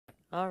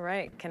All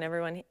right, can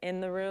everyone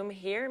in the room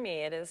hear me?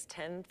 It is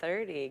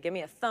 10:30. Give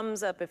me a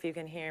thumbs up if you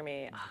can hear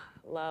me.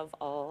 Love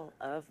all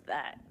of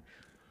that.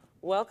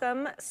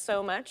 Welcome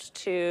so much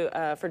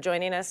for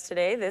joining us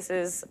today.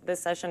 This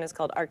session is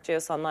called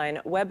ArcGIS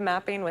Online Web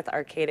Mapping with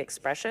Arcade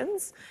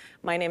Expressions.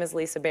 My name is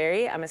Lisa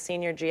Berry. I'm a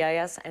senior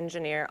GIS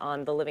engineer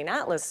on the Living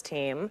Atlas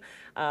team,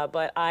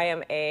 but I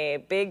am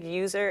a big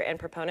user and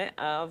proponent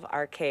of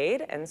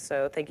Arcade, and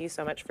so thank you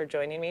so much for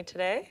joining me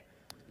today.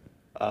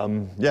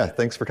 Yeah,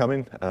 thanks for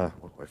coming. I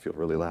feel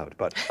really loud,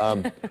 but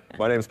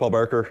my name is Paul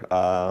Barker.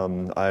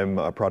 I'm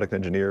a product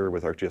engineer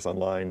with ArcGIS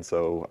Online,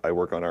 so I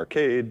work on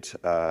Arcade.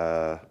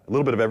 A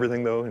little bit of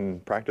everything, though, in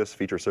practice: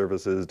 feature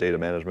services, data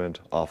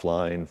management,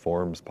 offline,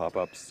 forms,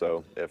 pop-ups.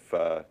 So if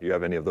you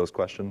have any of those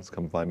questions,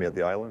 come find me at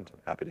the island.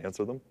 I'm happy to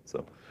answer them.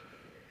 So.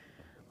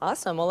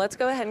 Awesome. Well, let's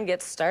go ahead and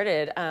get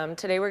started.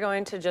 Today we're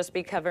going to just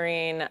be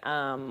covering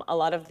a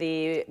lot of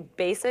the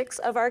basics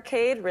of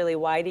Arcade, really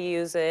why to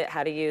use it,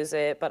 how to use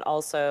it, but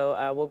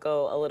also we'll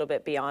go a little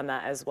bit beyond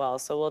that as well.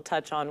 So we'll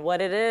touch on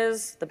what it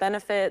is, the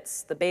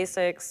benefits, the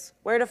basics,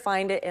 where to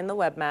find it in the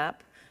web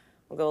map.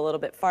 We'll go a little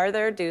bit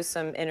farther, do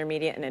some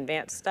intermediate and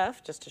advanced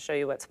stuff just to show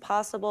you what's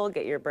possible,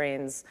 get your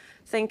brains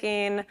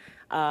thinking,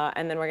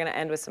 and then we're going to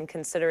end with some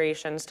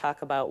considerations,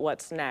 talk about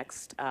what's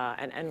next,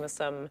 and end with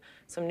some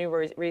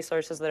new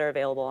resources that are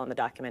available on the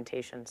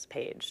documentations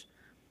page.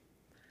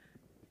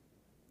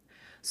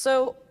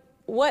 So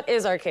what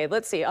is Arcade?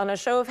 Let's see, on a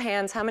show of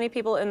hands, how many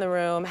people in the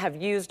room have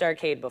used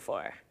Arcade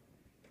before?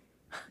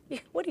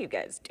 What are you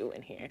guys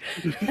doing here?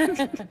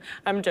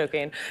 I'm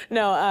joking.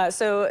 No,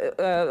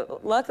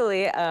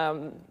 luckily,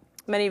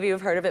 many of you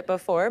have heard of it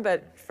before,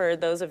 but for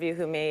those of you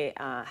who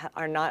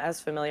are not as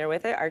familiar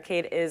with it,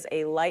 Arcade is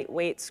a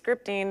lightweight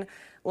scripting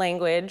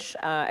language,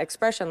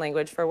 expression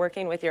language for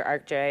working with your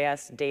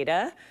ArcGIS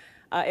data.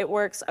 It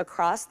works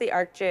across the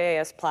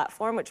ArcGIS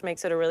platform, which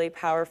makes it a really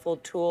powerful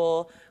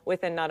tool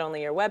within not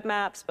only your web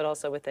maps, but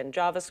also within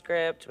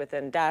JavaScript,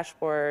 within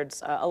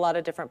dashboards, a lot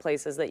of different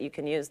places that you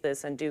can use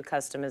this and do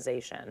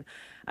customization.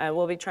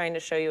 We'll be trying to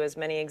show you as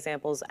many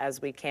examples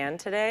as we can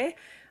today.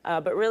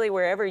 But really,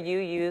 wherever you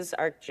use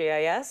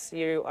ArcGIS,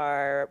 you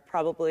are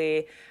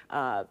probably,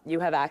 you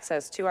have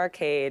access to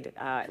Arcade,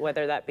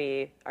 whether that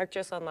be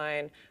ArcGIS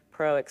Online,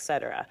 Pro, et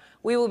cetera.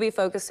 We will be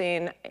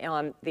focusing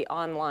on the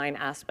online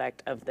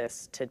aspect of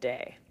this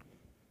today.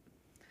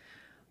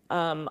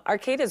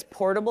 Arcade is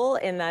portable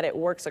in that it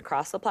works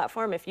across the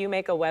platform. If you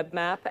make a web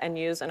map and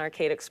use an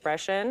Arcade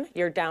expression,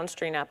 your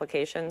downstream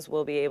applications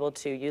will be able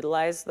to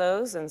utilize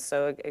those. And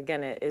so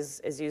again, it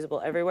is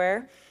usable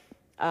everywhere.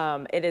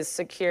 It is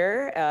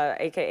secure,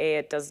 AKA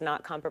it does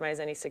not compromise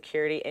any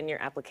security in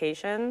your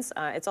applications.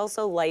 It's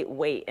also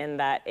lightweight in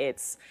that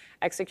it's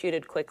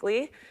executed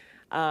quickly.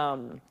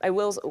 We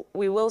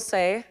will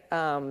say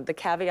the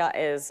caveat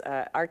is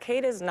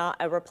Arcade is not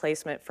a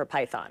replacement for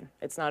Python.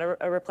 It's not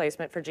a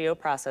replacement for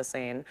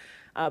geoprocessing,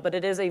 but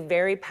it is a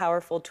very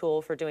powerful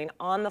tool for doing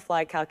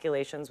on-the-fly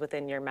calculations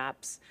within your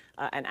maps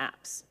and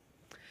apps.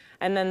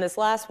 And then this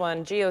last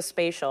one,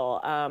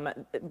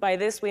 geospatial. By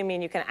this we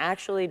mean you can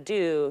actually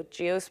do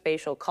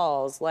geospatial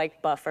calls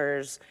like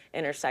buffers,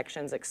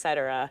 intersections, et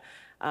cetera,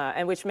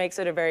 and which makes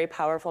it a very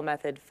powerful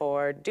method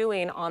for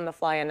doing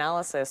on-the-fly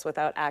analysis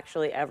without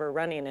actually ever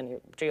running any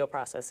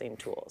geoprocessing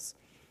tools.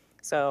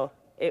 So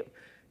it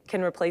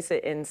can replace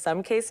it in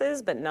some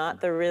cases, but not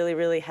the really,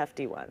 really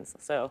hefty ones.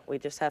 So we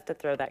just have to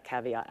throw that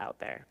caveat out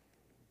there.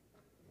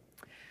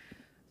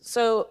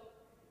 So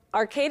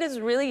Arcade is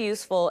really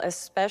useful,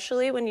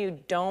 especially when you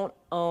don't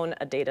own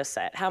a data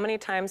set. How many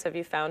times have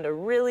you found a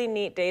really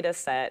neat data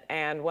set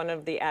and one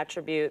of the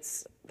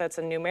attributes that's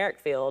a numeric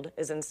field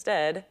is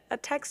instead a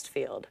text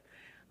field?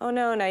 Oh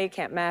no, now you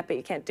can't map it,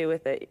 you can't do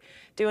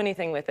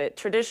anything with it.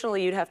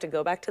 Traditionally, you'd have to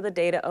go back to the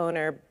data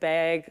owner,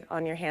 beg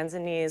on your hands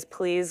and knees,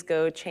 please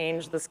go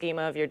change the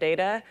schema of your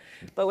data.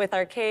 But with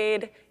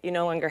Arcade, you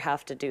no longer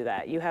have to do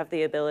that. You have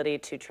the ability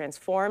to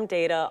transform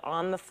data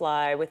on the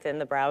fly within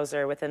the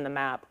browser, within the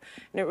map,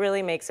 and it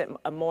really makes it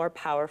a more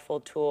powerful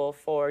tool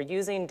for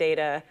using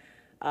data,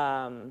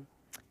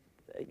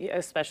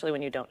 especially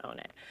when you don't own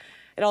it.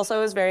 It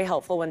also is very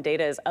helpful when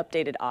data is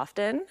updated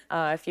often.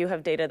 If you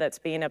have data that's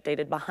being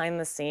updated behind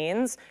the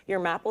scenes, your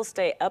map will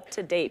stay up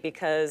to date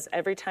because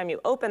every time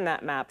you open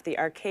that map, the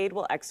Arcade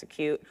will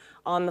execute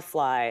on the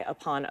fly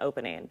upon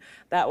opening.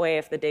 That way,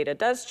 if the data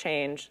does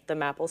change, the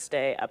map will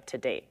stay up to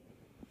date.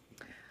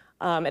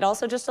 It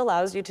also just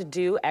allows you to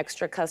do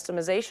extra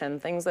customization,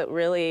 things that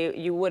really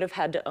you would have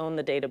had to own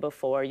the data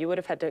before. You would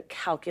have had to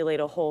calculate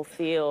a whole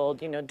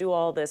field, do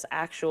all this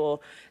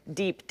actual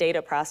deep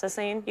data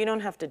processing. You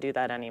don't have to do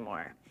that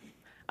anymore.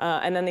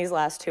 And then these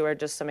last two are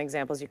just some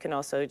examples. You can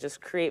also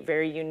just create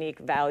very unique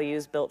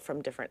values built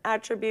from different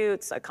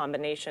attributes, a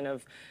combination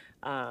of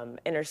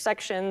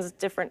intersections,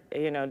 different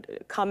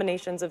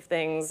combinations of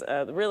things.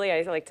 Really,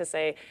 I like to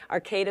say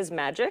Arcade is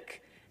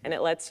magic. And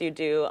it lets you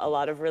do a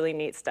lot of really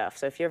neat stuff.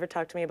 So if you ever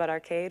talk to me about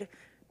Arcade,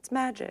 it's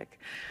magic.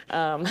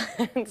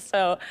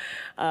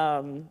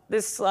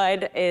 This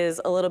slide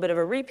is a little bit of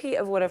a repeat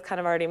of what I've kind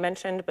of already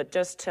mentioned, but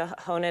just to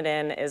hone it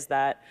in is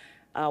that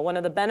One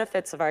of the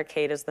benefits of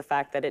Arcade is the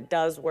fact that it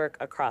does work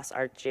across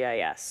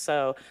ArcGIS.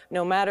 So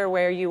no matter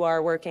where you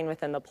are working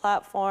within the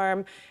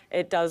platform,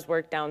 it does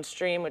work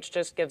downstream, which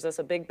just gives us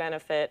a big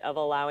benefit of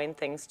allowing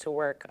things to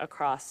work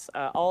across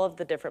all of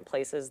the different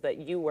places that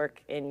you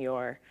work in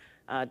your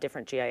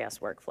different GIS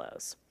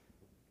workflows.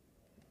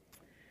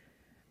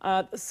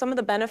 Some of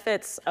the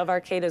benefits of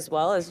Arcade as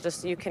well is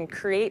just you can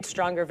create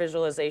stronger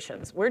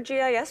visualizations. We're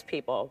GIS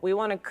people. We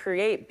want to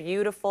create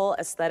beautiful,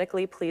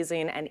 aesthetically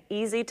pleasing, and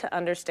easy to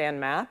understand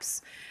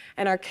maps.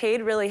 And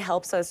Arcade really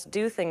helps us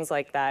do things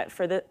like that.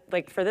 For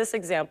this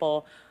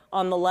example,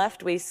 on the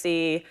left, we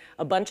see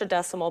a bunch of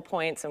decimal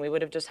points, and we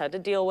would have just had to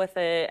deal with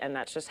it, and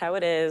that's just how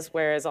it is.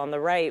 Whereas on the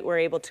right, we're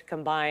able to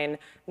combine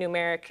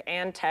numeric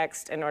and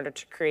text in order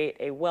to create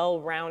a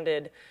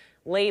well-rounded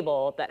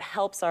label that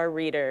helps our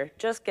reader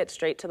just get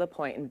straight to the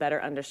point and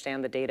better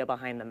understand the data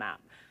behind the map.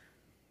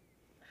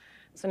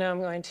 So now I'm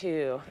going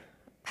to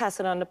pass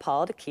it on to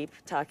Paul to keep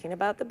talking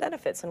about the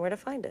benefits and where to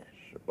find it.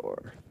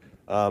 Sure.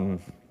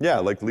 Yeah,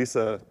 like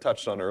Lisa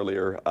touched on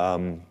earlier,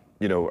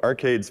 you know,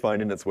 Arcade's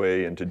finding its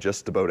way into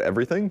just about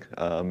everything.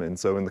 And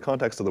so in the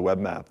context of the web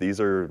map, these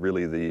are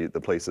really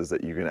the places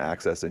that you can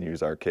access and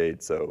use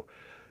Arcade. So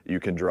you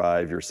can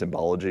drive your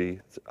symbology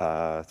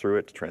through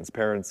it,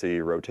 transparency,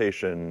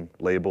 rotation,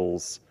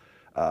 labels,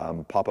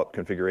 pop-up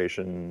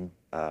configuration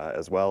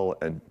as well,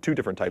 and two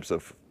different types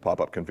of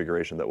pop-up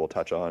configuration that we'll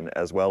touch on,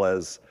 as well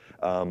as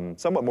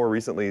somewhat more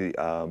recently,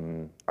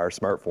 our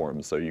smart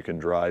forms. So you can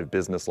drive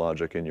business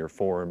logic in your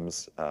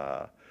forms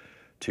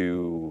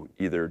to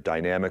either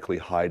dynamically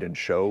hide and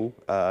show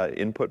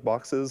input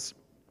boxes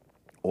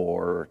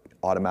or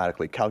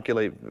automatically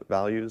calculate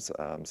values.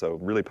 So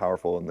really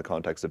powerful in the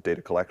context of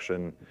data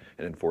collection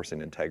and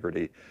enforcing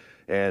integrity.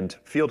 And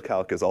field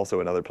calc is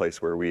also another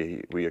place where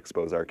we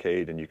expose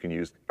Arcade, and you can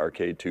use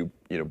Arcade to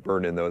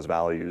burn in those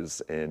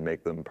values and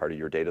make them part of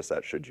your data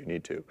set should you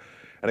need to.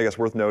 And I guess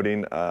worth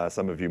noting,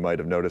 some of you might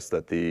have noticed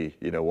that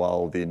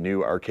while the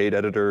new Arcade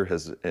editor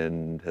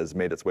has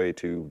made its way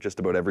to just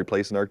about every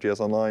place in ArcGIS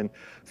Online,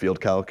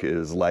 field calc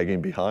is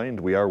lagging behind.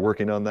 We are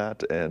working on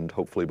that, and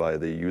hopefully by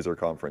the user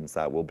conference,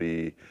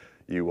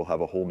 you will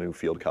have a whole new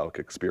field calc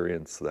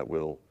experience that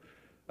will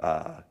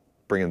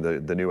bring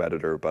in the new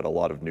editor, but a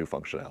lot of new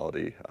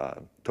functionality.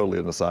 Totally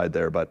an aside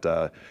there,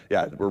 but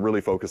yeah, we're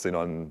really focusing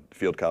on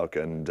field calc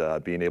and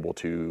being able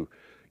to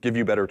give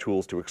you better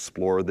tools to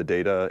explore the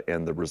data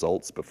and the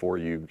results before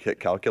you hit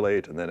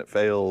calculate, and then it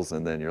fails,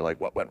 and then you're like,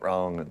 what went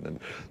wrong? And then,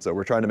 so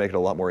we're trying to make it a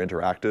lot more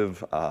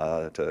interactive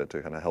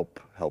to kind of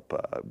help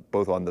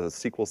both on the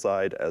SQL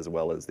side as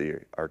well as the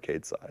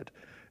Arcade side.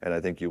 And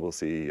I think you will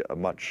see a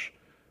much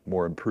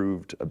more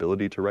improved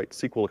ability to write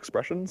SQL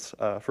expressions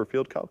for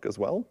field calc as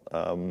well.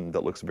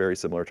 That looks very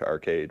similar to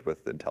Arcade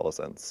with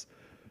IntelliSense.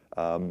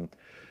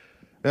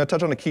 Now,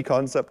 touch on a key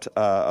concept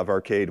of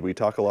Arcade. We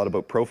talk a lot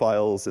about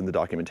profiles in the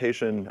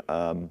documentation,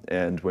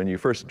 and when you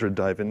first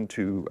dive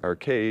into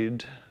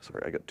Arcade,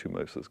 sorry, I got two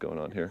mouses going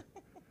on here.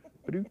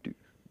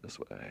 This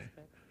way.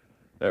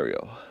 There we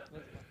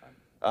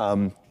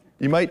go.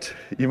 You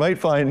might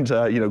find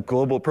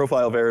global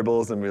profile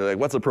variables and be like,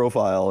 what's a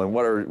profile, and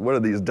what are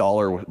these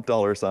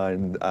dollar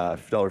sign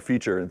dollar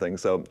feature and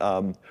things. So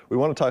we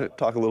want to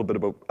talk a little bit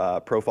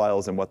about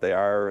profiles and what they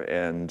are,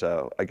 and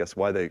I guess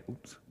why they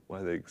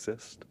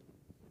exist.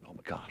 Oh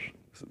my gosh,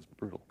 this is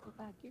brutal.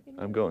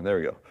 I'm going, there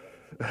we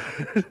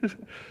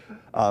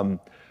go.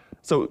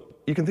 So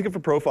you can think of a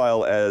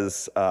profile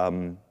as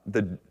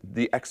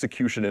the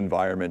execution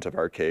environment of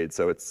Arcade.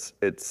 So it's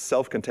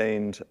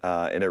self-contained,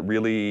 and it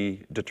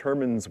really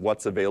determines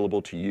what's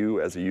available to you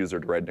as a user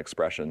to write an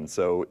expression.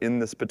 So in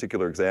this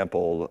particular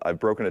example, I've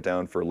broken it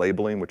down for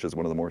labeling, which is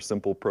one of the more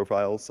simple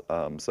profiles.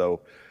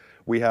 So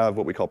we have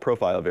what we call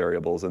profile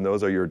variables, and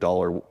those are your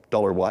dollar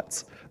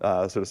whats,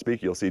 so to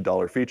speak. You'll see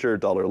dollar feature,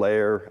 dollar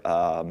layer,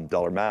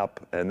 dollar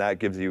map, and that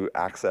gives you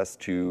access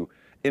to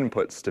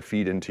inputs to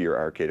feed into your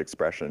Arcade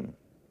expression.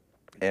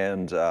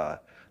 And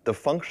the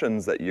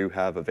functions that you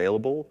have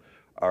available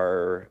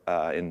are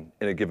in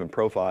a given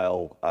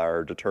profile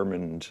are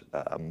determined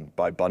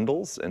by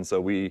bundles, and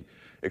so we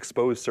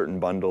expose certain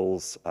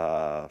bundles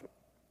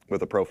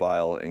with a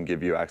profile and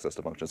give you access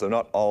to functions. So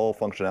not all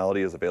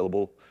functionality is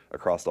available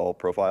across all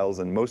profiles,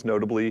 and most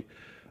notably,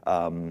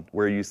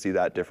 where you see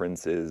that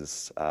difference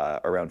is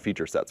around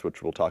feature sets,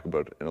 which we'll talk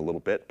about in a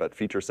little bit, but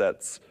feature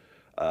sets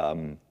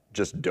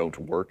just don't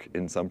work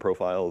in some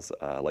profiles.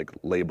 Like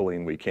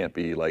labeling, we can't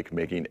be like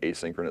making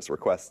asynchronous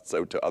requests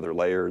out to other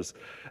layers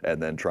and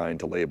then trying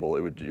to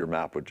label. Your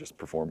map would just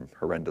perform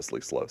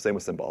horrendously slow. Same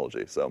with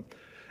symbology. So,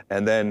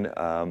 and then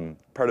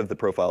part of the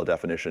profile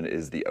definition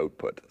is the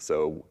output.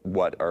 So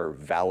what are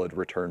valid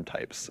return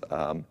types?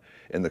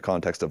 In the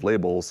context of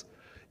labels,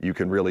 you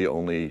can really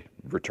only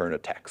return a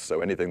text.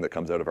 So anything that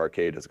comes out of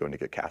Arcade is going to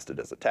get casted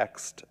as a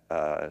text.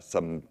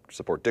 Some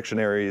support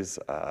dictionaries,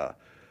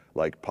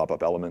 like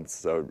pop-up elements,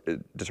 so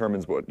it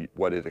determines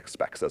what it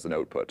expects as an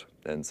output.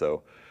 And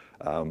so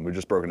we've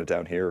just broken it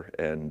down here,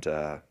 and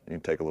you can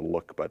take a little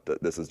look, but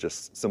this is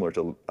just similar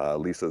to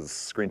Lisa's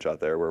screenshot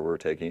there, where we're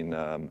taking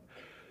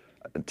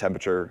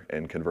temperature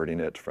and converting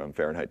it from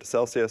Fahrenheit to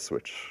Celsius,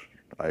 which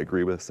I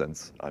agree with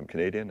since I'm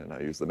Canadian and I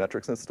use the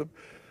metric system.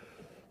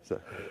 So,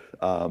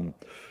 and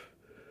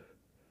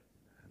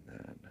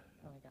then,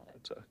 Oh, I got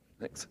it.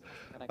 thanks.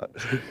 Got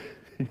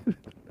it.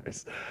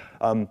 Nice.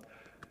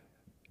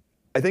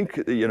 I think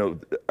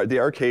the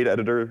Arcade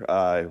editor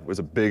was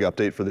a big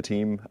update for the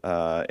team,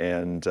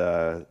 and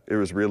it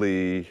was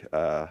really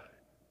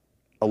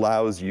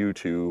allows you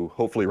to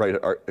hopefully write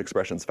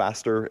expressions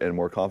faster and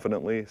more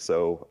confidently.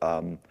 So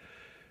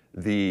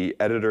the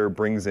editor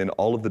brings in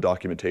all of the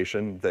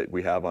documentation that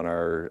we have on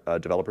our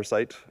developer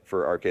site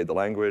for Arcade the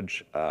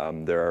language.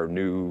 There are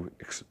new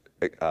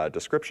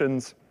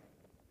descriptions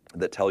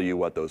that tell you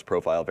what those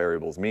profile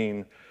variables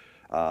mean.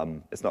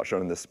 It's not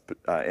shown in this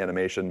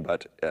animation,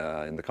 but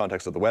in the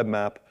context of the web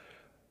map,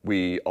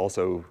 we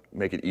also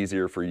make it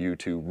easier for you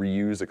to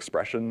reuse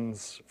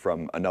expressions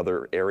from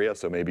another area.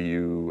 So maybe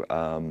you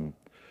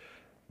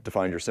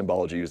defined your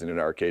symbology using an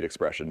Arcade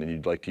expression, and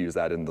you'd like to use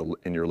that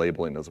in your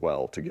labeling as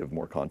well to give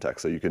more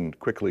context. So you can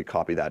quickly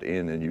copy that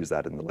in and use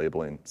that in the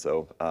labeling.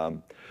 So,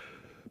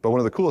 but one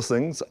of the coolest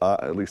things,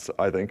 at least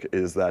I think,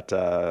 is that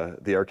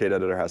the Arcade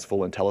editor has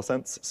full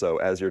IntelliSense. So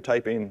as you're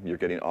typing, you're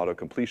getting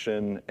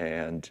auto-completion,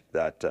 and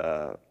that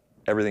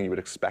everything you would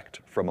expect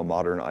from a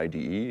modern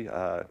IDE,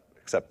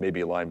 except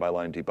maybe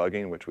line-by-line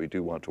debugging, which we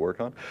do want to work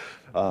on.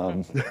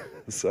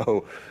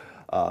 So.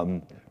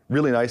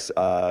 Really nice,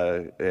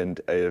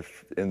 and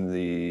if in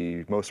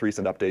the most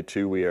recent update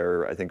too, we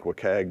are, I think,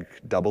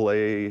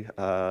 WCAG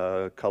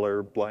AA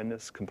color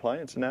blindness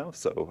compliant now.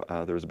 So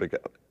there was a big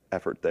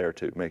effort there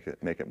to make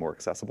it more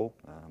accessible.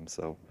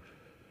 So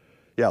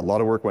yeah, a lot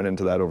of work went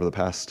into that over the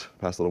past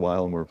little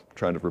while, and we're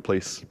trying to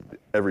replace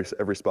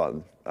every spot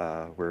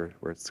where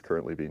it's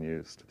currently being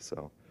used.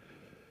 So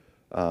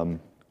oh,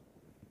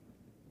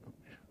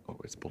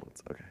 it's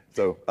bullets. Okay,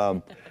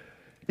 so.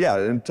 Yeah,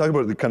 and talk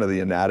about kind of the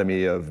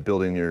anatomy of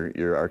building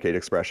your Arcade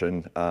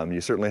expression.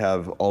 You certainly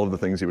have all of the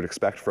things you would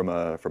expect from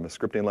a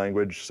scripting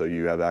language. So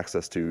you have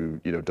access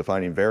to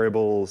defining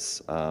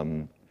variables.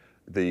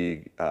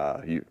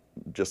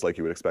 Just like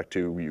you would expect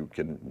to, you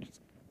can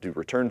do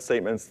return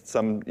statements.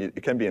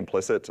 It can be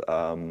implicit.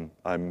 I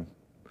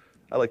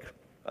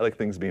like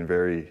things being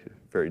very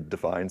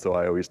defined, so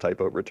I always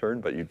type out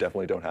return, but you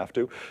definitely don't have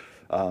to.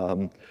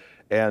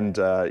 And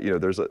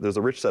there's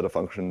a rich set of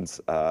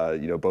functions,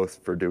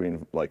 both for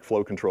doing like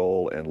flow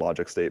control and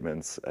logic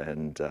statements,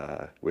 and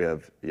we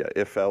have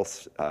if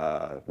else,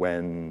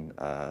 when,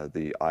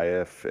 the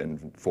if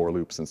and for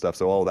loops and stuff.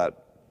 So all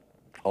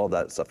of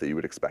that stuff that you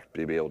would expect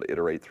to be able to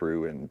iterate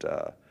through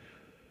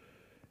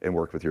and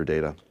work with your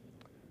data.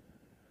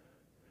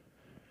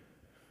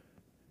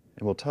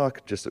 And we'll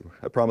talk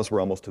I promise we're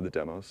almost to the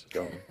demos.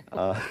 So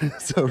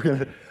we're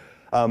gonna.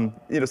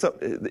 So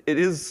it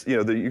is,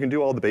 you can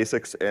do all the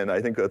basics, and I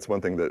think that's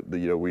one thing that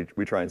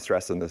we try and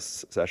stress in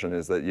this session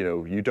is that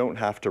you don't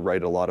have to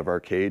write a lot of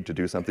Arcade to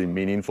do something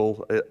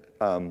meaningful.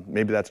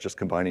 Maybe that's just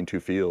combining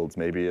two fields.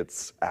 Maybe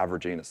it's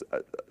averaging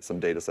some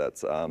data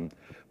sets.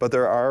 But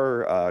there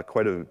are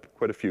quite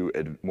a few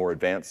more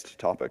advanced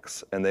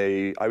topics, and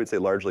I would say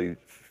largely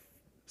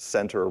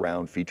center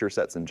around feature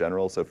sets in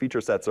general. So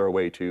feature sets are a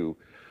way to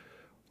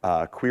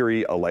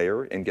query a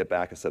layer and get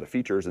back a set of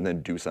features and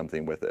then do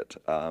something with it.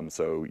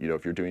 So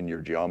if you're doing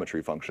your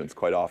geometry functions,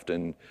 quite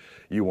often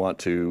you want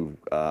to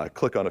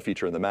click on a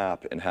feature in the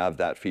map and have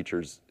that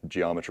feature's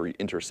geometry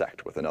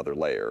intersect with another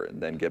layer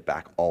and then get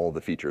back all the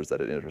features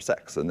that it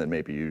intersects. And then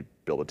maybe you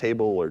build a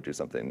table or do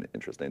something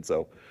interesting.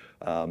 So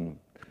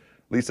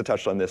Lisa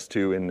touched on this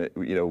too, and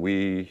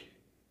we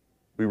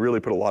really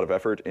put a lot of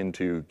effort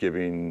into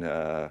giving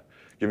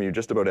you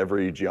just about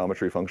every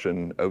geometry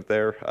function out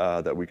there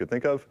that we could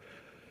think of,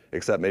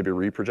 except maybe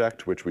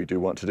reproject, which we do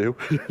want to do.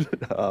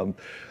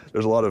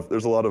 There's a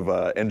lot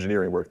of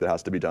engineering work that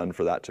has to be done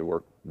for that to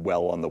work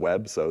well on the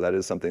web. So that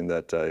is something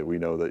that we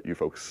know that you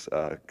folks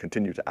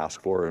continue to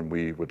ask for, and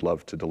we would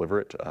love to deliver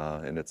it.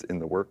 And it's in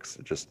the works.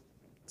 It's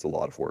a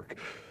lot of work.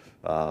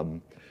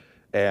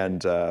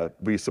 And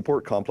we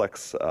support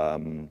complex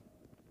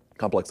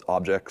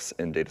objects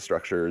and data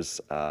structures.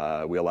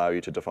 We allow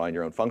you to define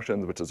your own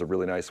functions, which is a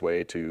really nice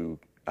way to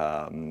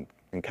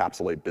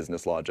encapsulate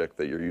business logic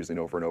that you're using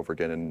over and over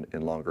again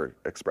in longer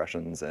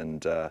expressions.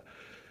 And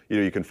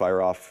you can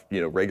fire off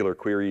regular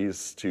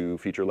queries to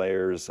feature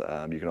layers.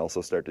 You can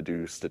also start to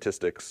do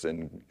statistics,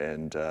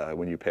 and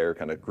when you pair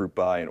kind of group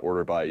by and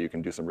order by, you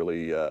can do some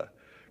really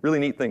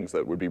neat things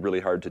that would be really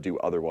hard to do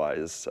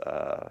otherwise.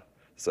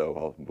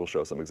 So we'll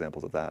show some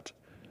examples of that.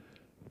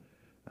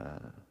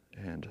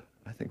 And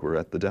I think we're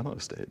at the demo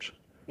stage.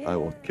 Yay. I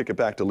will kick it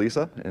back to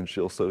Lisa, and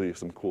she'll show you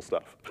some cool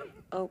stuff.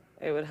 Oh,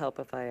 it would help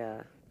if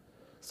I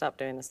stopped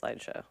doing the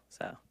slideshow.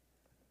 So,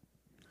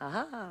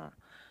 aha!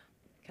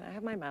 Can I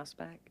have my mouse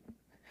back?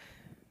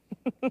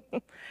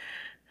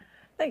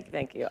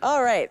 Thank you.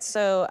 All right,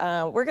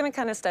 so we're going to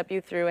kind of step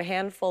you through a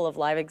handful of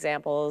live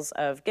examples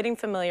of getting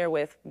familiar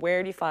with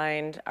where do you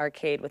find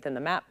Arcade within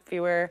the map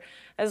viewer,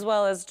 as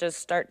well as just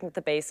starting with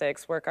the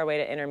basics, work our way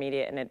to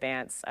intermediate and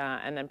advanced,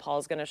 and then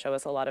Paul's going to show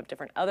us a lot of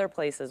different other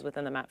places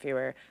within the map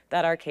viewer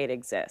that Arcade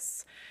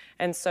exists.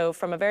 And so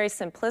from a very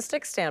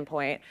simplistic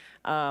standpoint,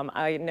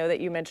 I know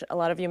that a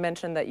lot of you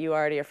mentioned that you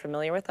already are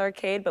familiar with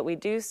Arcade, but we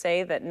do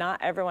say that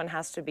not everyone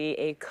has to be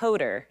a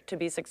coder to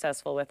be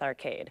successful with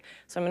Arcade.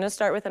 So I'm going to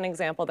start with an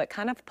example that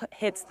kind of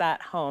hits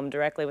that home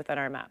directly within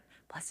our map.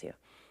 Bless you.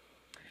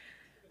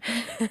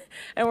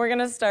 And we're going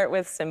to start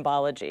with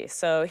symbology.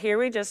 So here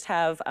we just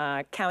have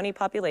county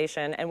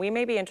population, and we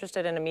may be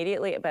interested in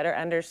immediately better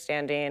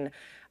understanding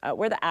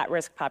where the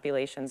at-risk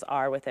populations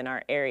are within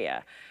our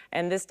area.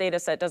 And this data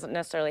set doesn't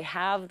necessarily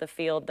have the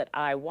field that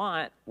I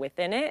want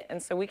within it,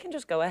 and so we can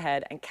just go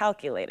ahead and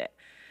calculate it.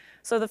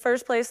 So the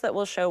first place that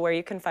will show where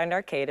you can find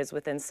Arcade is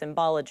within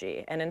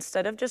symbology. And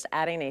instead of just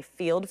adding a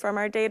field from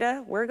our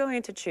data, we're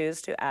going to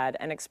choose to add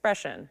an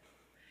expression.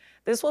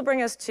 This will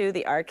bring us to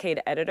the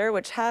Arcade editor,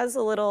 which has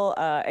a little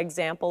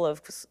example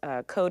of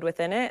code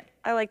within it.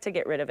 I like to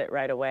get rid of it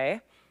right away.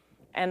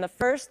 And the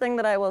first thing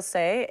that I will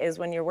say is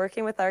when you're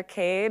working with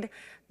Arcade,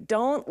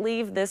 don't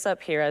leave this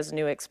up here as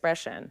new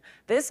expression.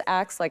 This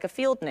acts like a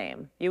field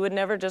name. You would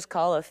never just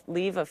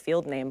leave a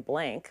field name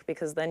blank,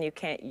 because then you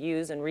can't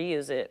use and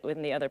reuse it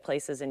in the other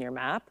places in your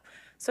map.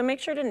 So make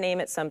sure to name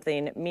it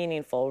something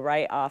meaningful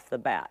right off the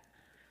bat.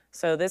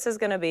 So this is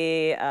going to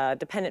be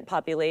dependent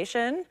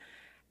population.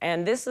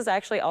 And this is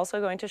actually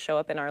also going to show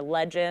up in our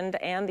legend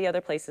and the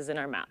other places in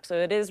our map. So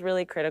it is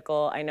really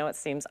critical. I know it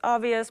seems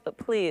obvious, but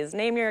please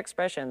name your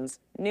expressions.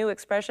 New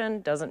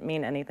expression doesn't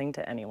mean anything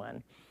to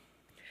anyone.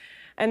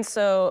 And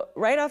so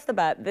right off the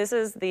bat, this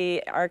is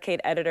the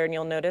Arcade editor, and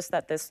you'll notice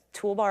that this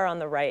toolbar on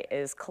the right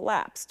is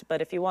collapsed.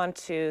 But if you want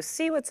to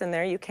see what's in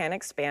there, you can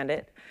expand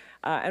it.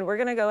 And we're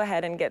going to go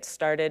ahead and get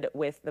started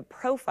with the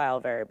profile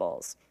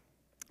variables.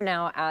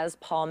 Now, as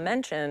Paul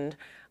mentioned,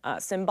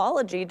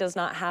 symbology does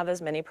not have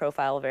as many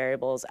profile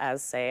variables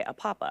as, say, a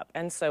pop-up.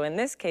 And so in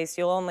this case,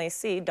 you'll only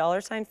see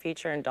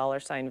 $feature and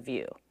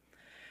 $view.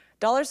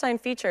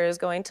 $feature is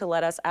going to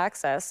let us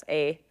access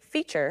a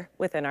feature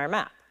within our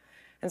map.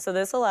 And so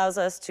this allows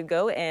us to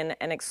go in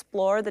and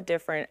explore the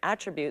different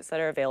attributes that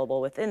are available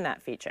within that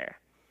feature.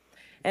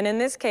 And in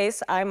this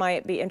case, I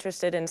might be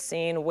interested in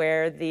seeing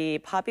where the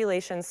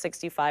population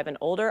 65 and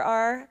older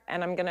are,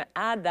 and I'm going to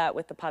add that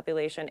with the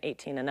population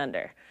 18 and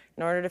under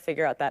in order to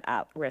figure out that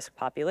at-risk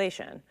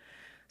population.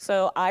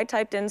 So I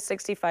typed in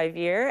 65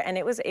 year, and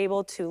it was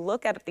able to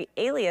look at the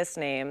alias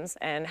names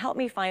and help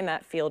me find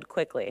that field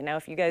quickly. Now,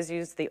 if you guys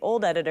used the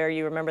old editor,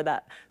 you remember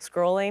that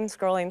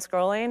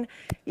scrolling.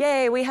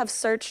 Yay, we have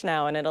search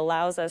now, and it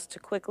allows us to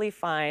quickly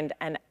find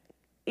and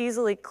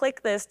easily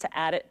click this to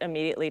add it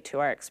immediately to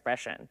our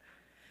expression.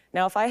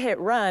 Now, if I hit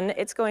run,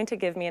 it's going to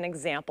give me an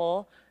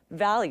example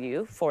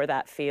value for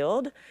that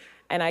field,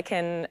 and I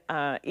can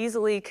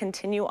easily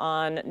continue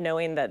on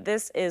knowing that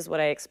this is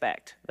what I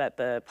expect, that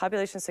the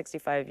population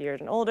 65 years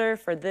and older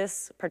for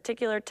this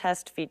particular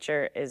test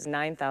feature is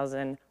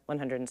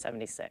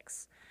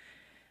 9,176.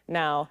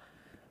 Now,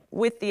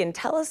 with the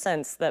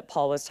IntelliSense that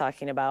Paul was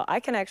talking about,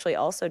 I can actually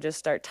also just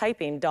start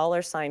typing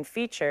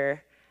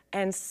 $feature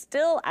and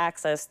still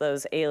access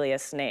those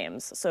alias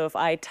names. So if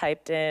I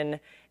typed in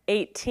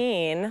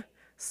 18,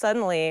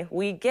 suddenly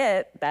we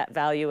get that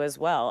value as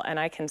well, and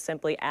I can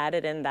simply add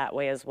it in that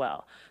way as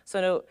well.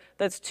 So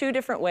that's two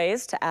different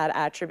ways to add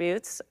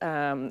attributes,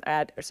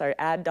 add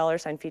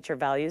 $feature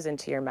values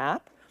into your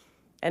map.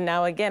 And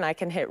now again, I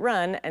can hit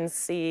run and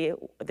see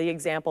the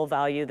example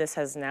value. This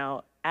has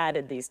now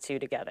added these two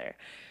together.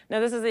 Now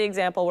this is the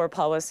example where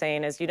Paul was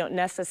saying is you don't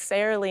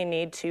necessarily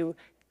need to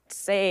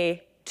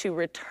say to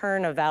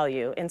return a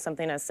value in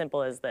something as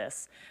simple as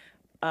this.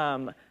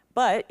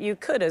 But you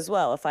could as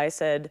well. If I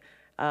said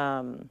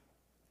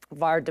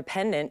var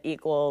dependent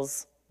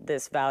equals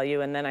this value,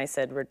 and then I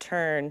said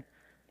return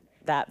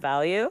that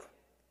value,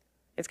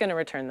 it's going to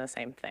return the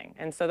same thing.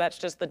 And so that's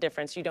just the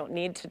difference. You don't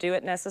need to do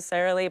it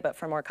necessarily, but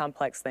for more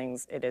complex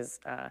things, it is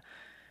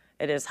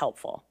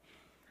helpful.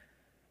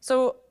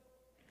 So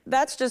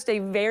that's just a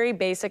very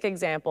basic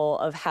example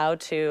of how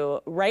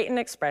to write an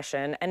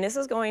expression, and this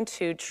is going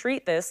to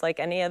treat this like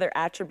any other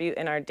attribute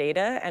in our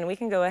data, and we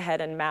can go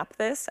ahead and map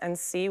this and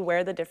see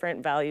where the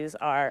different values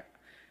are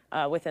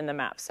within the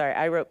map. Sorry,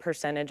 I wrote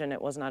percentage and it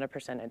was not a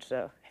percentage,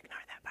 so ignore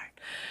that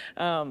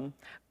part.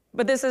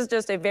 But this is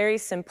just a very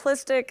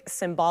simplistic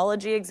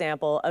symbology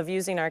example of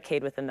using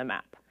Arcade within the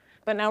map.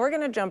 But now we're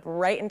going to jump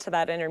right into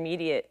that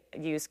intermediate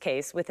use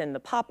case within the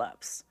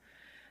pop-ups.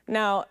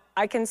 Now,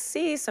 I can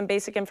see some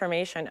basic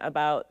information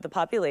about the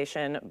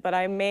population, but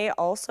I may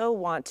also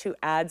want to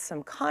add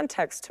some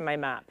context to my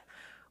map.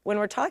 When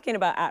we're talking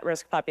about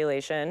at-risk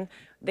population,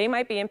 they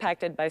might be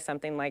impacted by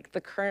something like the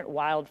current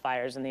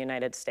wildfires in the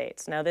United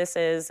States. Now, this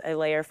is a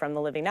layer from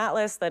the Living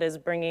Atlas that is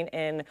bringing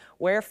in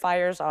where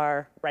fires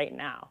are right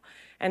now.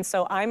 And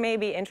so I may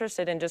be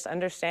interested in just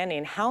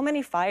understanding how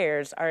many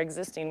fires are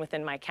existing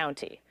within my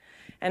county.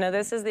 And now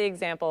this is the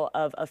example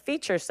of a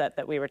feature set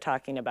that we were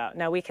talking about.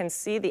 Now we can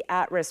see the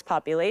at-risk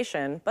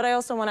population, but I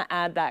also want to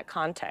add that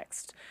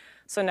context.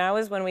 So now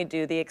is when we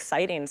do the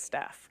exciting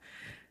stuff,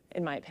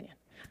 in my opinion.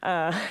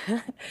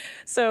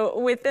 So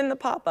within the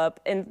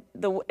pop-up,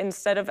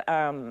 instead of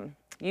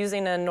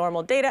using a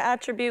normal data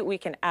attribute, we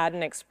can add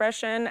an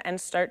expression and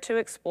start to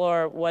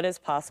explore what is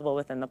possible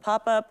within the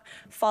pop-up.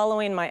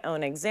 Following my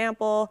own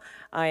example,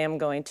 I am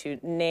going to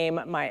name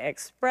my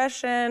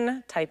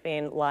expression,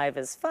 typing live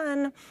is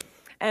fun.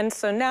 And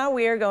so now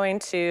we are going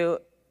to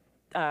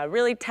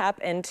really tap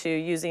into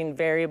using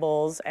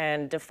variables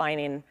and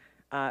defining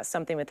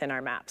something within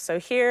our map. So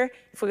here,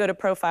 if we go to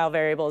profile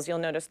variables, you'll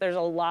notice there's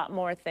a lot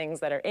more things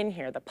that are in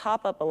here. The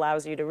pop-up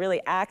allows you to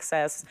really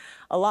access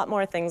a lot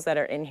more things that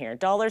are in here.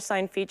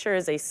 $ feature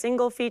is a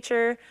single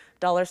feature.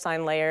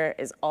 $ layer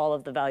is all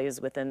of the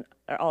values within,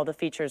 or all the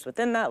features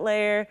within that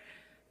layer.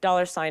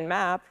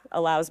 $map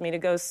allows me to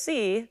go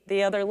see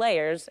the other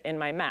layers in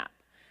my map.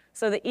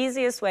 So the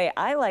easiest way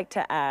I like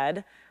to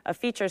add a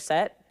feature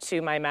set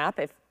to my map,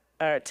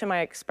 to my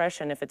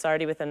expression, if it's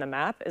already within the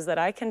map, is that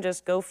I can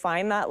just go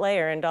find that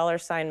layer in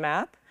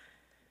 $map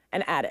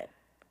and add it.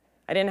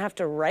 I didn't have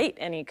to write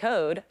any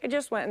code. I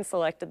just went and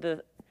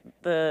selected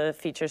the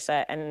feature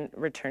set and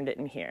returned it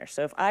in here.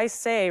 So if I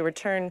say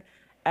return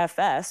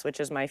FS, which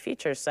is my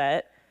feature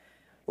set,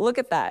 look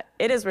at that.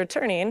 It is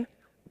returning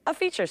a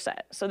feature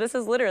set. So this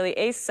is literally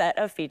a set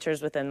of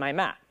features within my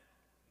map.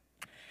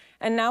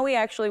 And now we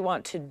actually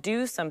want to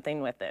do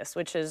something with this,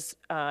 which is,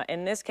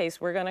 in this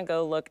case, we're going to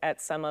go look at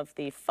some of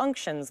the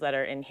functions that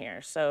are in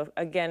here. So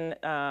again,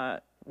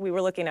 we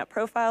were looking at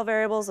profile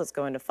variables. Let's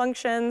go into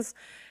functions.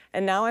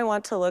 And now I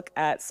want to look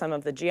at some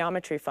of the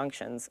geometry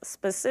functions,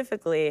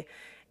 specifically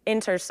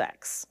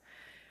intersects.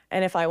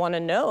 And if I want to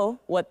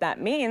know what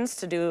that means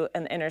to do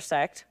an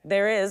intersect,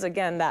 there is,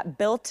 again, that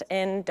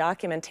built-in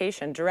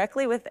documentation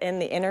directly within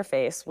the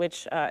interface,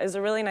 which is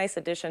a really nice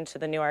addition to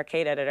the new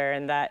Arcade editor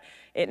in that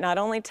it not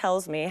only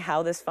tells me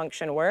how this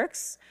function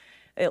works,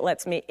 it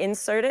lets me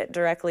insert it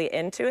directly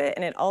into it,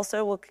 and it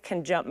also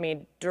can jump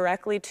me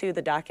directly to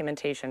the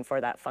documentation for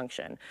that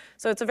function.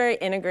 So it's a very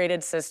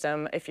integrated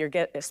system,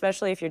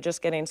 especially if you're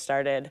just getting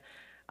started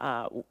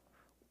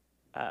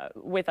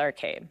with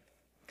Arcade.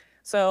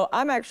 So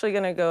I'm actually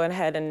going to go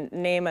ahead and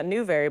name a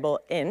new variable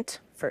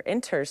int for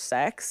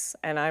intersects,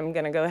 and I'm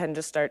going to go ahead and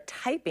just start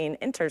typing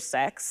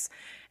intersects.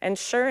 And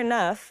sure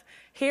enough,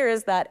 here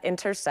is that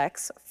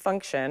intersects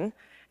function,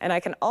 and I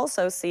can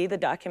also see the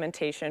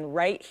documentation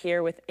right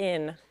here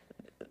within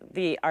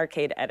the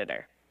Arcade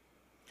editor.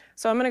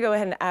 So I'm going to go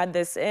ahead and add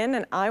this in,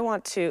 and I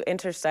want to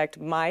intersect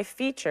my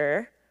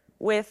feature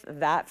with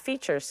that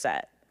feature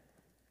set.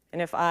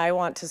 And if I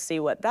want to see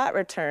what that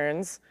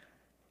returns,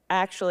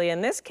 actually,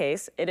 in this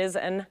case, it is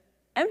an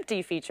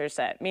empty feature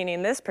set,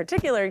 meaning this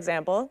particular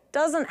example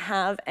doesn't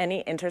have any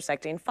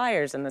intersecting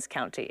fires in this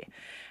county.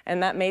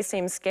 And that may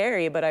seem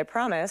scary, but I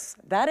promise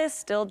that is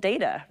still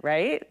data,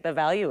 right? The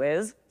value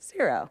is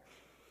 0.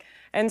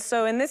 And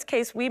so in this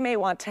case, we may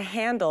want to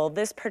handle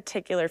this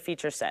particular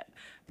feature set,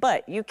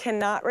 but you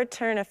cannot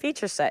return a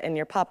feature set in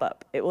your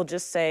pop-up. It will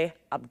just say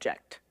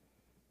object.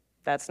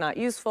 That's not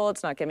useful.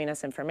 It's not giving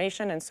us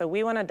information. And so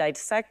we want to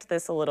dissect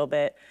this a little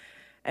bit.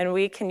 And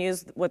we can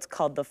use what's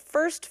called the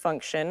first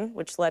function,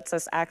 which lets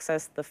us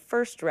access the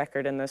first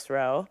record in this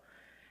row.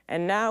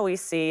 And now we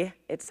see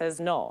it says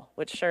null,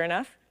 which sure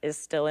enough is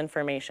still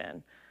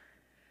information.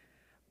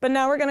 But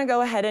now we're going to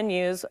go ahead and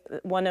use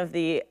one of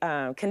the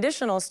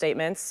conditional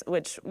statements,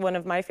 which one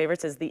of my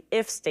favorites is the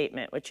if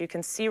statement, which you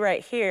can see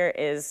right here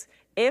is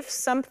if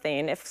some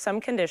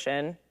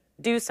condition,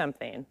 do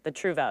something, the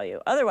true value.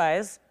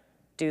 Otherwise,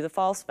 do the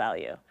false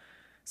value.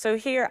 So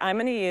here I'm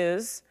going to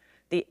use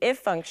the if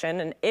function,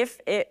 and if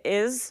it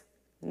is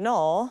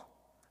null,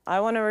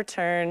 I want to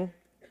return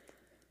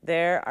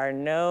there are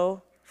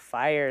no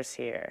fires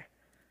here.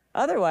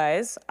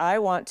 Otherwise, I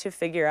want to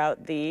figure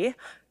out the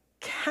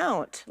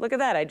count. Look at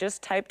that, I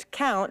just typed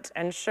count,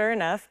 and sure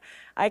enough,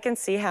 I can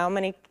see how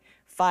many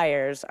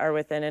fires are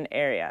within an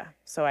area.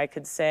 So I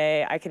could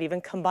say, I could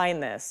even combine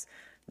this.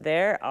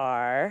 There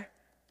are,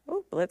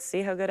 let's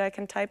see how good I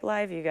can type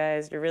live, you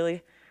guys. You're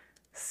really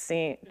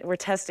we're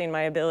testing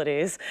my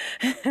abilities,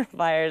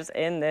 fires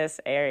in this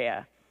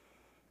area.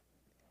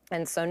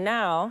 And so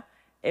now,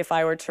 if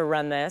I were to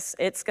run this,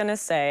 it's going to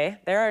say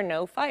there are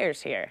no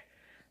fires here.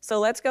 So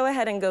let's go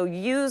ahead and go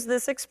use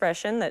this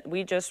expression that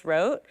we just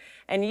wrote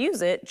and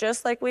use it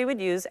just like we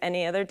would use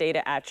any other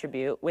data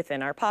attribute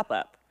within our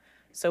pop-up.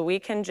 So we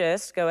can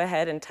just go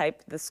ahead and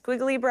type the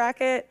squiggly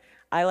bracket.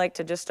 I like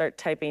to just start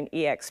typing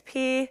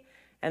EXP.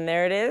 And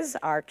there it is,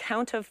 our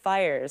count of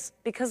fires,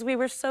 because we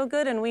were so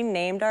good and we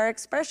named our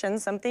expression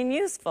something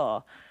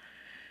useful.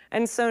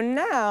 And so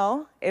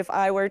now, if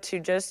I were to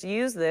just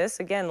use this,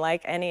 again,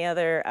 like any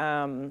other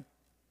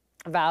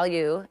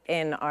value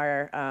in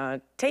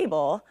our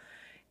table,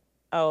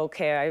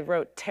 okay, I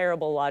wrote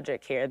terrible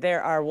logic here.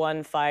 There are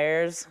 1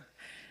 fires.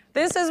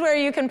 This is where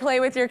you can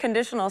play with your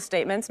conditional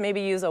statements, maybe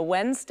use a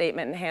when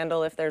statement and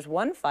handle if there's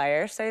one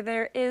fire, say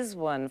there is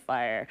one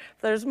fire.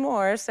 If there's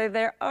more, say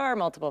there are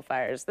multiple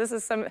fires. This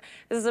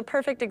is a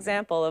perfect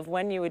example of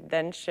when you would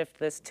then shift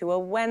this to a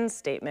when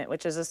statement,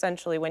 which is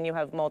essentially when you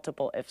have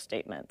multiple if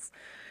statements.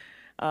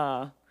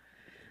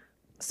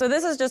 So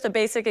this is just a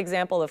basic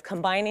example of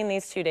combining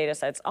these two data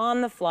sets on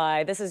the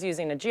fly. This is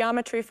using a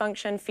geometry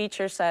function,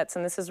 feature sets,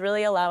 and this is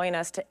really allowing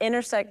us to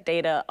intersect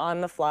data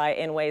on the fly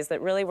in ways that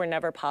really were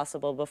never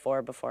possible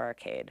before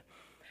Arcade.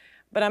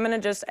 But I'm going to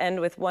just end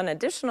with one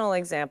additional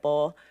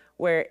example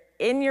where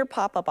in your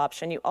pop-up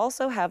option, you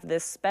also have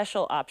this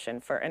special option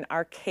for an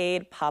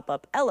Arcade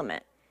pop-up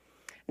element.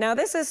 Now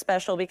this is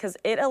special because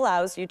it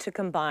allows you to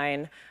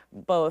combine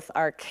both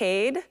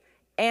Arcade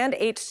and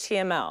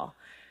HTML.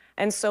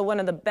 And so one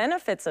of the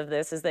benefits of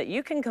this is that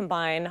you can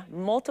combine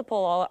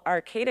multiple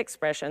Arcade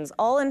expressions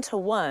all into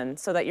one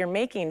so that you're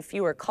making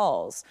fewer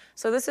calls.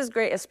 So this is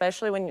great,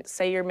 especially when,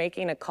 say, you're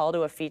making a call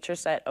to a feature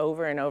set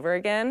over and over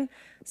again.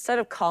 Instead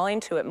of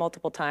calling to it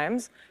multiple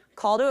times,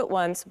 call to it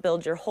once,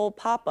 build your whole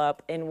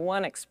pop-up in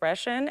one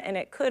expression, and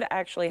it could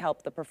actually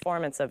help the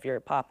performance of your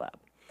pop-up.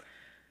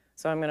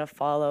 So I'm going to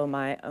follow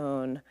my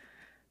own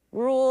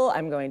rule.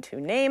 I'm going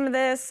to name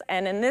this,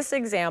 and in this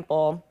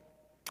example,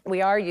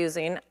 we are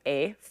using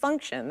a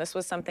function. This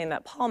was something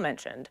that Paul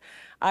mentioned.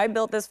 I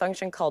built this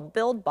function called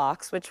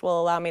buildBox, which will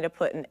allow me to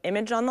put an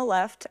image on the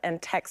left and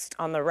text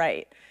on the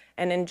right.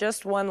 And in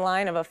just one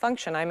line of a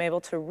function, I'm able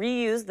to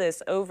reuse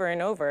this over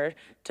and over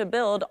to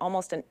build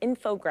almost an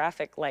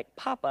infographic-like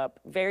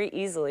pop-up very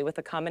easily with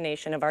a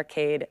combination of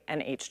Arcade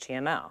and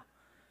HTML.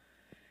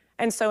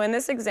 And so in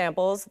this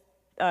example,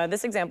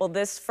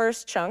 this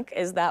first chunk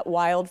is that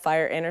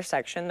wildfire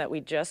intersection that we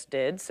just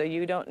did, so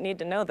you don't need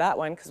to know that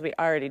one because we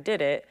already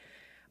did it.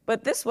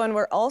 But this one,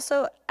 we're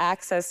also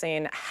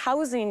accessing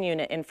housing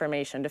unit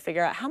information to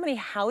figure out how many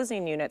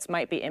housing units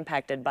might be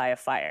impacted by a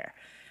fire.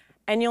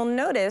 And you'll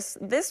notice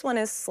this one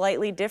is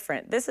slightly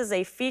different. This is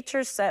a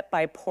feature set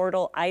by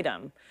portal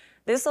item.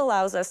 This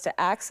allows us to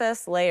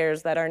access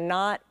layers that are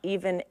not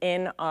even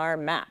in our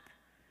map.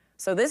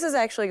 So this is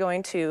actually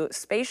going to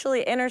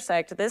spatially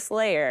intersect this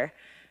layer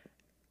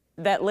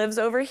that lives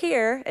over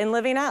here in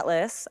Living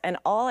Atlas, and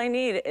all I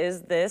need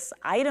is this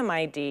item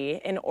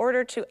ID in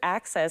order to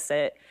access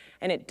it,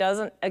 and it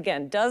doesn't,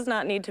 again, does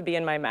not need to be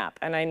in my map.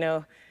 And I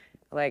know,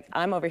 like,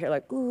 I'm over here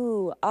like,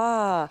 ooh,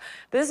 ah,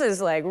 this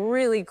is like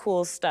really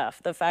cool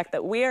stuff. The fact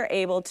that we are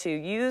able to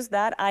use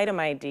that item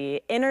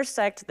ID,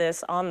 intersect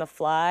this on the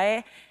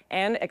fly,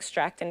 and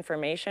extract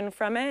information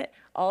from it,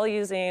 all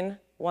using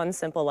one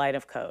simple line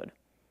of code.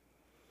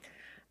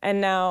 And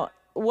now,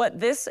 what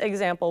this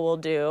example will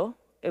do,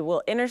 it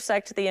will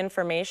intersect the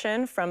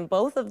information from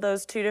both of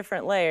those two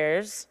different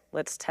layers.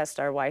 Let's test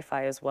our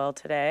Wi-Fi as well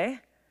today.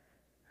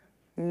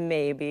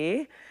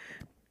 Maybe.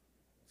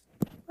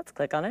 Let's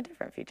click on a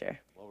different feature.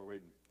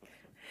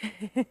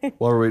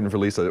 While we're waiting for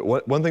Lisa,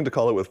 one thing to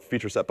call it with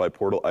feature set by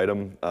portal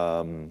item,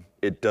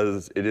 it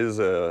is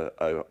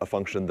a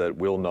function that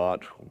will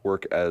not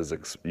work as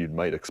you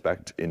might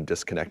expect in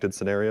disconnected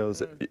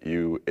scenarios.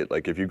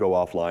 Like if you go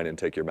offline and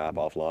take your map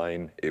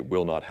offline, it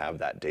will not have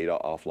that data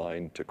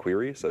offline to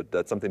query. So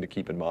that's something to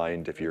keep in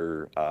mind if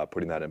you're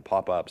putting that in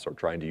pop-ups or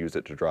trying to use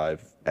it to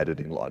drive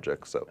editing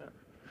logic. So.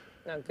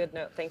 No, good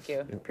note. Thank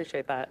you.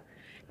 Appreciate that.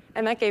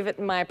 And that gave it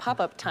my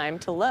pop-up time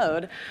to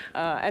load.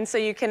 And so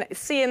you can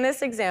see in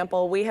this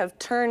example, we have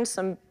turned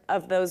some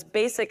of those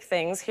basic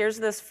things. Here's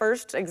this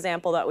first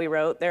example that we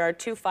wrote. There are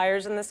 2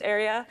 fires in this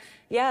area.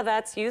 Yeah,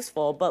 that's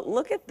useful, but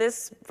look at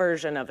this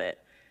version of it.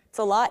 It's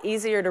a lot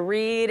easier to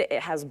read.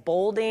 It has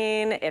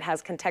bolding. It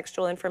has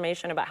contextual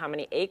information about how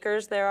many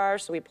acres there are.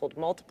 So we pulled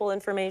multiple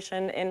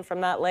information in from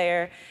that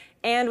layer.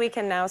 And we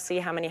can now see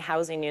how many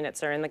housing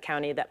units are in the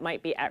county that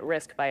might be at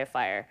risk by a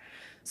fire.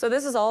 So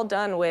this is all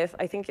done with,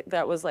 I think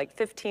that was like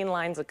 15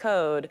 lines of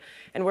code,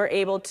 and we're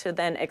able to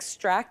then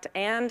extract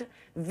and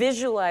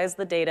visualize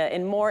the data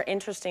in more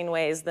interesting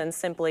ways than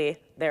simply,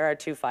 there are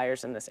 2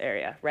 fires in this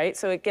area, right?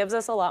 So it gives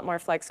us a lot more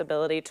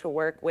flexibility to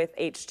work with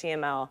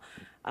HTML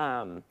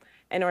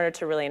in order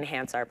to really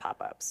enhance our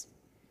pop-ups.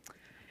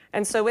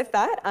 And so with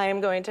that, I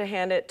am going to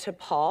hand it to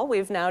Paul.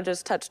 We've now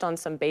just touched on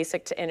some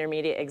basic to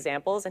intermediate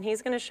examples, and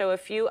he's going to show a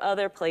few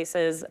other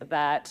places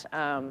that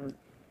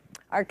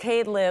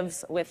Arcade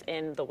lives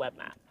within the web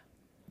map.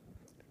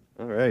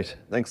 All right,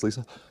 thanks,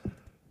 Lisa.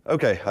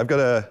 Okay, I've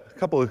got a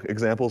couple of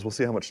examples. We'll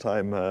see how much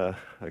time or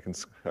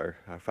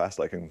how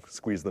fast I can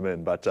squeeze them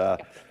in. But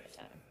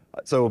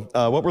so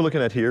what we're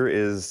looking at here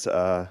is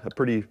a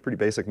pretty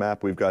basic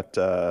map. We've got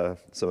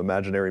some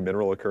imaginary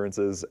mineral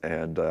occurrences,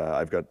 and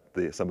I've got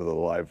some of the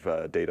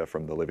live data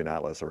from the Living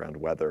Atlas around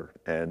weather.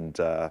 And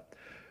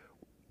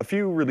a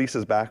few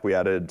releases back, we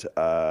added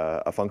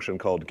a function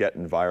called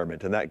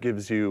getEnvironment, and that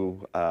gives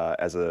you,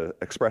 as an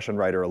expression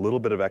writer, a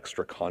little bit of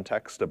extra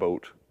context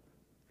about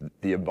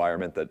the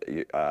environment that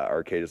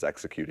Arcade is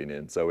executing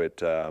in. So it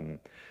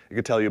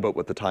could tell you about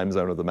what the time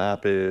zone of the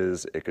map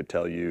is. It could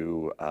tell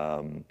you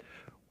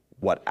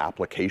what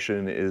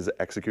application is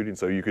executing.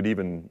 So you could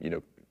even,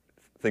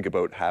 think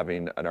about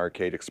having an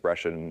arcade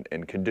expression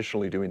and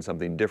conditionally doing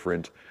something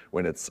different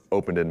when it's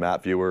opened in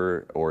Map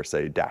Viewer or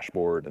say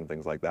dashboard and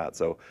things like that.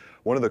 So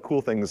one of the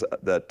cool things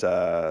that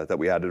that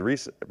we added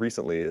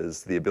recently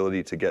is the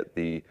ability to get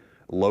the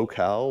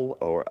locale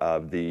or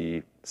of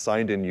the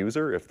signed in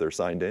user if they're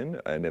signed in,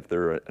 and if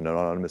they're an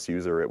anonymous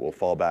user, it will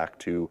fall back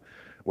to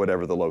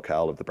whatever the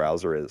locale of the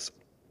browser is.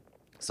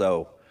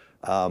 So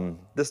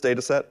this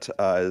data set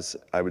is,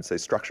 I would say,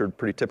 structured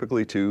pretty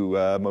typically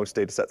to most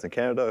data sets in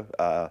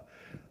Canada.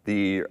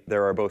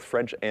 There are both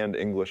French and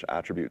English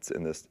attributes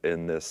in this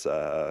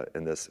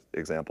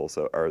example,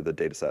 so or the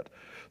data set.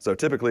 So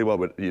typically what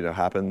would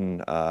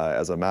happen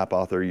as a map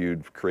author,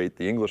 you'd create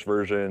the English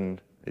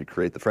version, you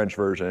create the French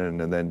version,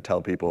 and then tell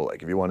people,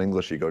 like, if you want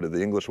English, you go to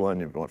the English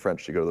one, if you want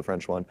French, you go to the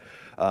French one.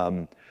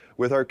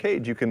 With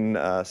Arcade, you can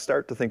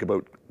start to think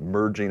about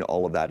merging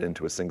all of that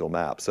into a single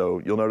map.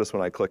 So you'll notice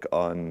when I click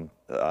on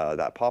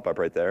that pop-up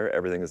right there,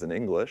 everything is in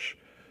English.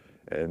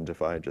 And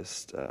if I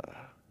just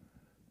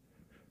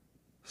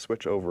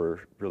switch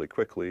over really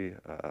quickly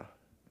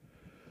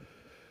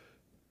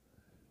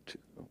it's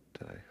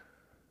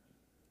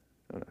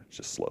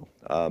just slow.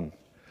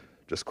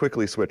 Just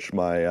quickly switch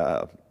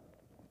my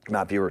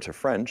map viewer to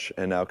French,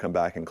 and now come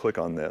back and click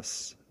on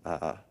this.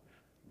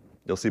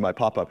 You'll see my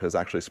pop-up has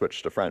actually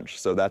switched to French.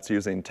 So that's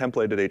using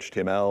templated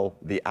HTML,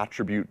 the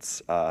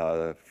attributes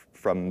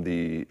from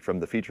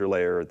the feature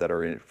layer that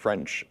are in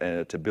French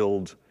to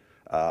build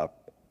a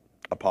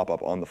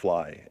pop-up on the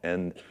fly.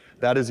 And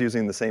that is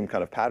using the same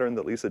kind of pattern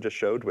that Lisa just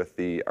showed with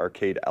the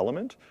arcade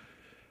element.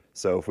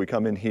 So if we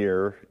come in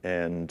here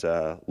and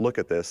look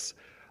at this,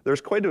 there's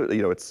quite a,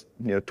 it's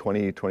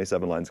 20,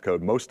 27 lines of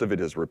code. Most of it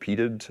is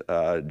repeated,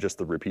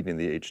 just repeating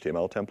the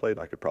HTML template.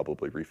 I could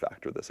probably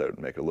refactor this out and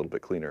make it a little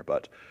bit cleaner,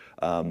 but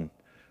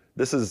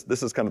this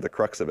is kind of the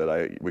crux of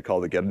it. We call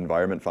the get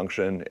environment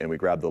function, and we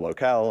grab the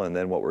locale, and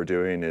then what we're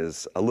doing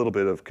is a little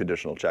bit of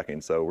conditional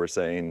checking. So we're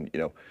saying,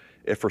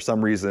 if for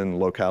some reason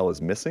locale is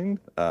missing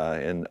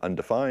and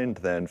undefined,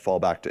 then fall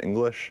back to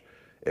English.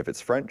 If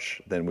it's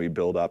French, then we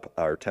build up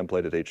our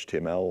templated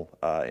HTML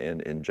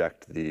and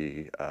inject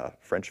the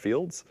French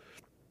fields.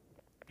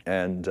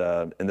 And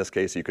in this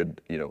case, you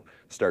could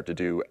start to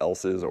do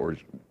else's or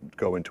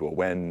go into a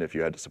when if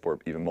you had to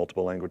support even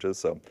multiple languages.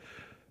 So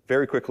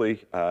very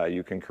quickly,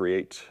 you can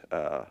create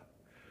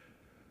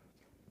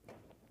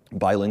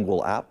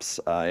bilingual apps.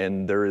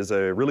 And there is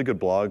a really good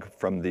blog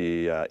from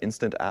the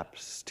Instant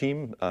Apps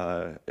team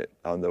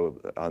on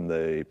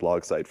the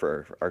blog site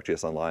for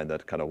ArcGIS Online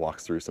that kind of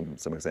walks through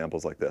some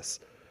examples like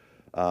this.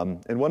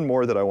 And one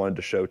more that I wanted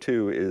to show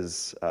too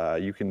is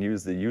you can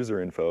use the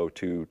user info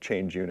to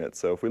change units.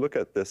 So if we look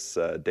at this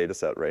data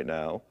set right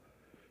now,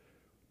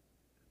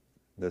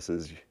 this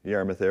is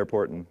Yarmouth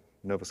Airport in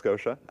Nova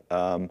Scotia.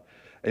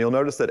 And you'll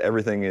notice that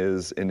everything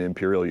is in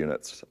imperial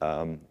units.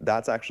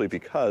 That's actually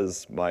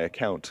because my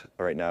account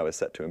right now is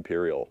set to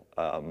imperial.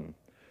 And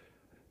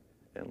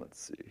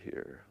let's see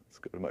here. Let's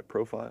go to my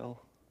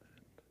profile.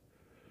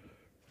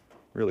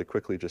 Really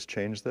quickly just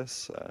change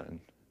this.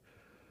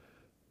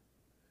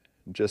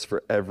 Just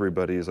for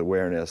everybody's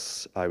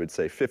awareness, I would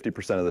say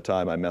 50% of the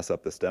time I mess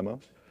up this demo.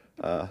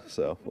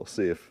 So we'll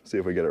see if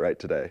we get it right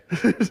today.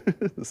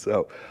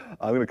 So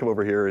I'm going to come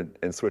over here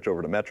and switch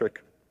over to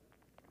metric.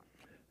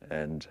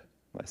 And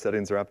my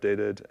settings are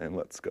updated, and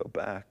let's go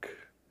back.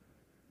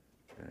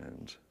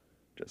 And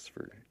just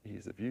for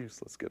ease of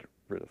use, let's get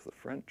rid of the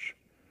French.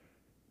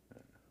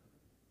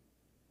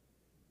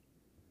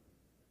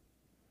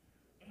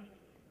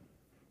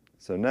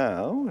 So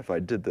now, if I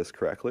did this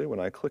correctly, when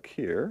I click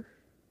here,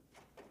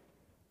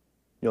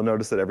 you'll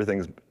notice that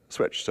everything's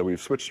switched. So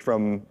we've switched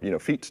from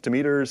feet to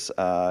meters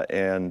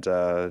and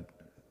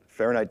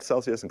Fahrenheit to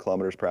Celsius and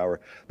kilometers per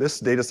hour. This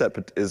data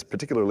set is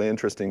particularly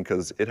interesting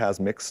because it has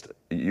mixed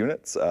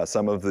units.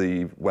 Some of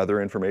the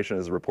weather information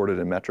is reported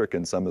in metric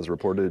and some is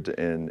reported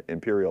in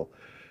imperial.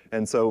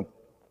 And so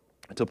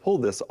to pull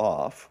this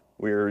off,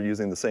 we're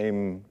using the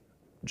same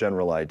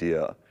general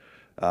idea.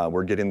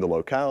 We're getting the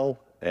locale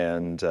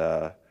and,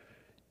 oh,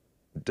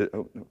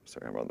 no,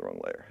 sorry, I'm on the wrong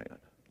layer. Hang on,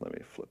 let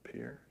me flip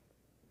here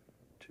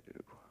to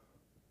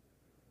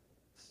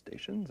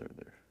stations, or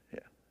there, yeah,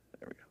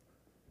 there we go.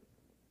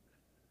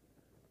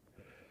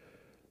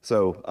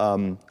 So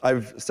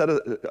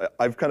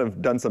I've kind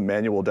of done some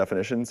manual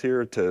definitions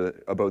here to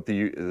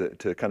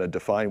kind of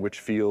define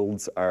which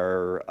fields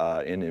are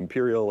in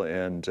imperial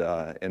and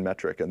in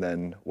metric, and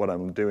then what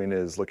I'm doing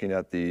is looking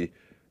at the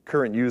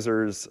current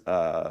user's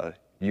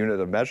unit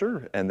of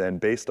measure, and then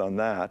based on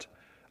that,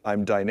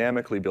 I'm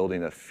dynamically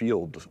building a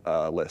field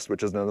list,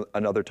 which is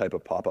another type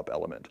of pop-up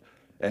element,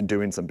 and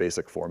doing some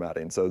basic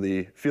formatting. So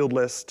the field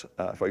list,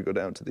 if I go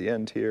down to the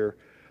end here,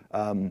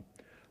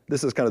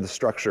 this is kind of the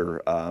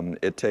structure.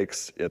 It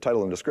takes a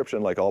title and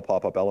description, like all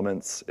pop-up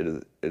elements.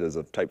 It is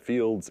of type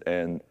fields,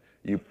 and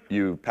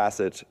you pass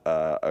it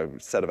a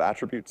set of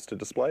attributes to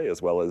display,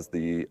 as well as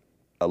a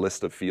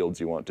list of fields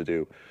you want to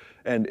do.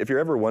 And if you're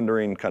ever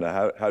wondering kind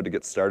of how to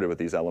get started with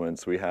these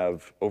elements, we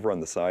have over on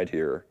the side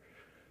here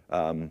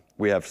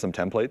We have some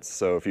templates,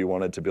 so if you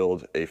wanted to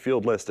build a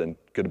field list and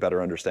get a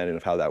better understanding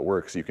of how that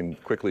works, you can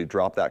quickly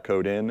drop that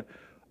code in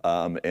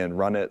and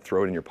run it,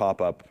 throw it in your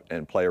pop-up,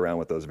 and play around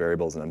with those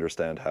variables and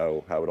understand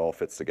how it all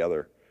fits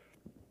together.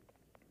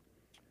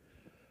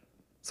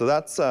 So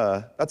that's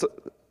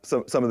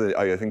some of the,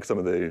 I think, some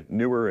of the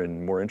newer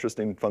and more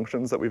interesting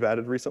functions that we've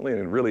added recently,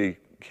 and it really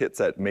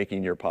hits at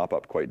making your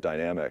pop-up quite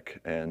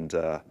dynamic. And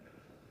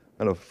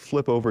I'm going to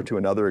flip over to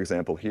another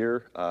example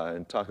here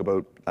and talk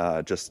about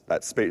just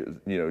that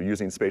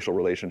using spatial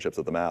relationships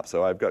of the map.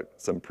 So I've got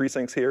some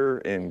precincts here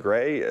in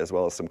gray as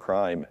well as some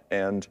crime.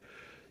 And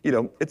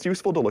it's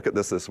useful to look at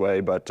this way,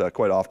 but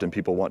quite often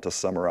people want to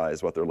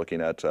summarize what they're looking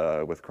at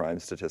with crime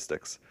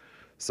statistics.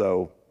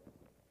 So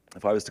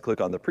if I was to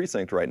click on the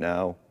precinct right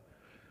now,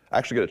 I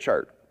actually get a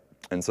chart.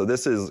 And so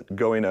this is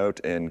going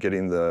out and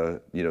getting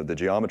the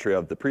geometry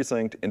of the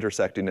precinct,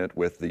 intersecting it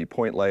with the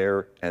point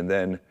layer, and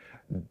then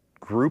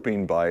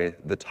grouping by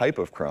the type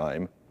of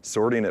crime,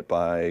 sorting it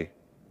by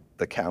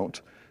the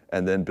count,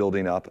 and then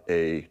building up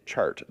a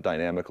chart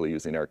dynamically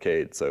using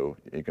Arcade. So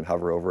you can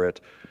hover over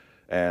it,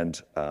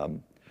 and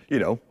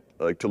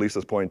like to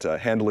Lisa's point,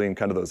 handling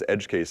kind of those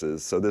edge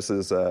cases. So this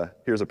is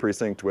here's a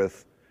precinct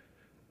with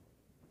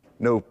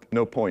no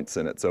points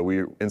in it. So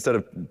instead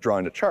of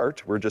drawing a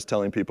chart, we're just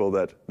telling people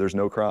that there's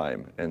no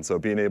crime. And so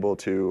being able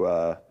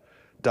to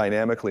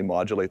dynamically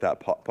modulate that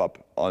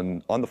pop-up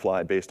on the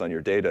fly based on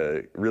your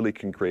data really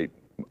can create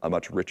a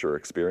much richer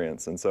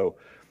experience. And so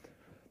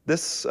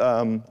this,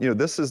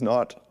 this is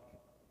not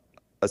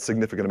a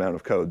significant amount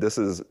of code. This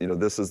is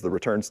the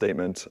return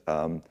statement,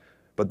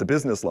 but the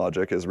business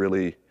logic is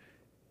really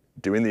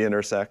doing the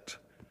intersect,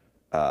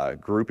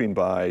 grouping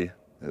by.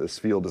 This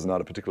field is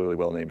not a particularly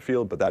well-named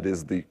field, but that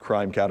is the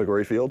crime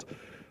category field,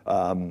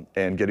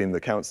 and getting the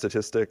count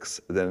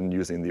statistics, then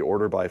using the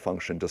order by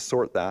function to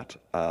sort that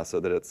so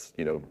that it's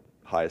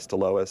highest to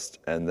lowest,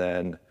 and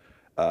then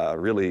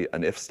really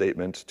an if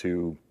statement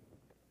to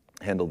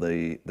handle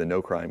the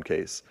no crime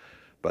case,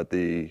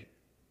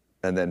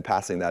 and then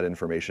passing that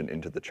information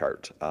into the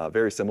chart.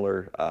 Very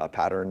similar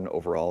pattern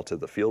overall to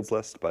the fields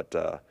list, but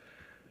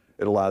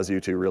it allows you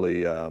to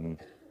really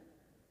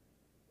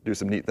do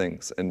some neat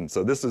things. And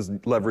so this is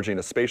leveraging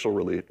a spatial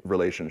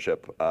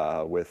relationship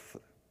to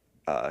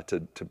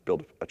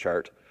build a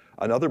chart.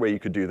 Another way you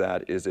could do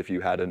that is if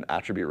you had an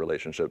attribute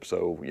relationship,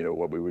 so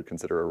what we would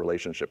consider a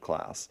relationship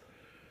class.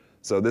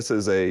 So this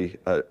is a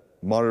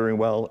monitoring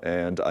well,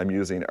 and I'm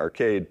using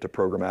Arcade to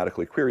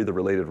programmatically query the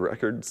related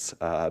records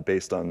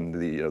based on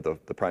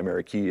the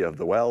primary key of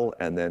the well,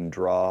 and then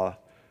draw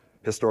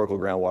historical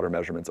groundwater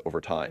measurements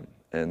over time.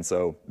 And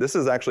so this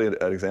is actually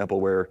an example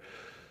where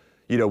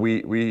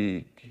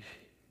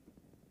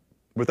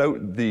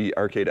without the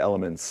Arcade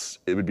elements,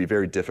 it would be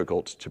very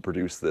difficult to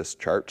produce this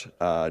chart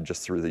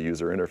just through the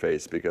user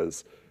interface,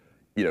 because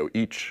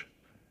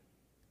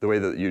the way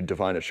that you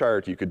define a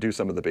chart, you could do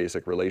some of the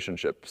basic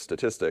relationship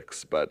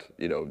statistics, but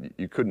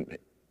you couldn't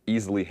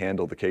easily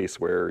handle the case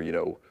where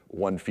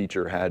one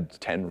feature had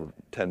 10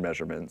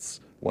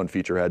 measurements, one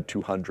feature had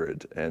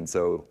 200,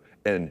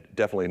 and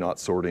definitely not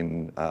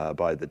sorting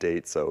by the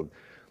date. So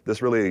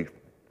this really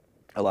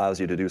allows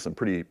you to do some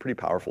pretty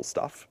powerful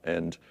stuff.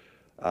 And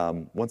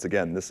once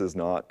again, this is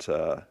not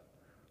a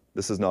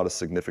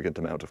significant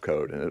amount of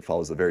code, and it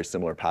follows a very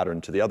similar pattern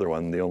to the other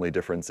one. The only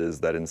difference is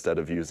that instead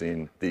of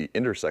using the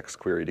intersects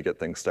query to get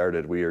things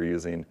started, we are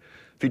using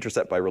feature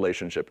set by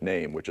relationship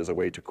name, which is a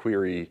way to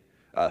query,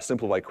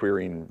 simplify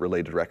querying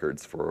related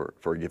records for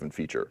a given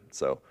feature.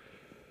 So,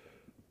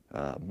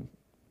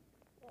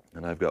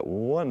 and I've got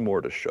one more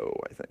to show,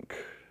 I think.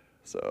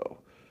 So.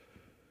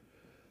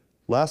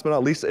 Last but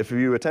not least, if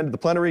you attended the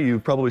plenary, you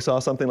probably saw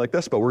something like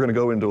this, but we're going to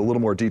go into a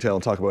little more detail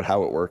and talk about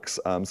how it works.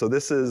 So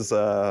this is,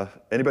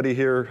 anybody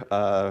here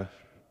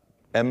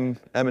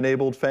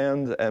M-enabled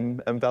fans,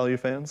 M-value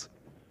fans?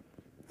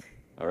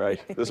 All right,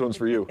 this one's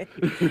for you.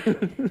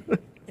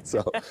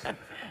 So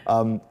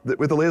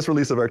with the latest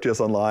release of ArcGIS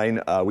Online,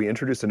 we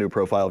introduced a new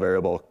profile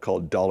variable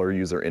called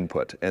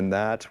 $user-input, and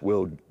that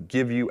will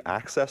give you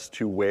access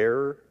to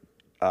where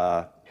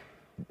the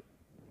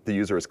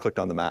user has clicked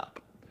on the map.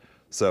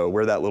 So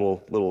where that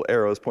little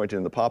arrow is pointing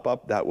in the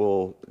pop-up, that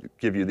will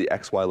give you the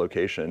XY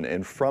location.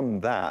 And from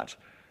that,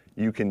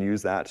 you can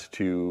use that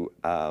to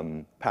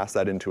pass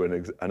that into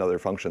another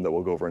function that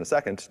we'll go over in a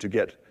second to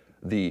get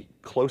the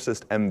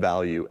closest M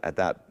value at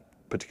that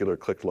particular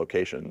clicked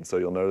location. So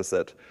you'll notice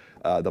that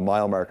the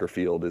mile marker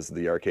field is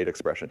the Arcade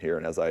expression here.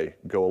 And as I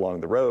go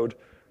along the road,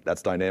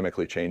 that's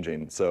dynamically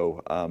changing.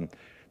 So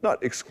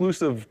not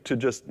exclusive to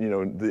just,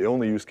 the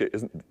only use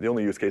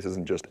case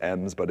isn't just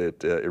M's, but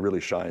it really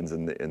shines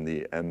in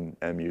the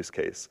M use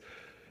case.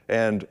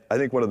 And I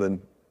think one of the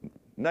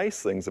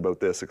nice things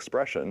about this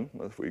expression,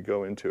 if we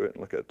go into it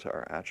and look at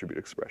our attribute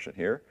expression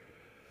here,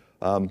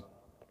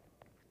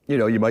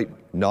 you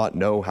might not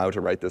know how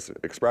to write this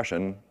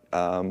expression,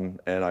 and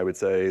I would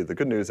say the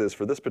good news is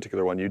for this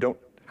particular one, you don't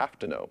have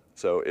to know.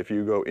 So if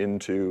you go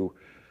into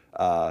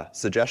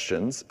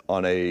suggestions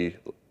on a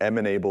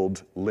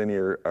M-enabled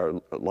linear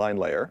or line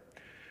layer,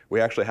 we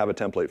actually have a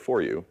template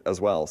for you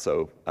as well.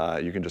 So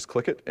you can just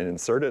click it and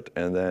insert it,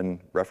 and then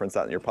reference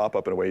that in your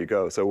pop-up, and away you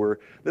go. So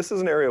this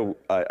is an area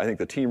I think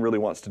the team really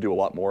wants to do a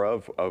lot more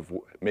of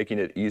making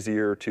it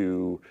easier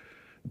to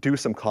do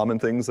some common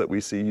things that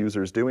we see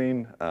users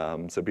doing.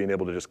 So being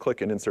able to just click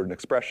and insert an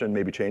expression,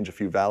 maybe change a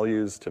few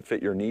values to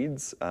fit your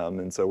needs.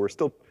 And so we're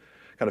still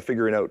kind of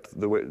figuring out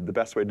the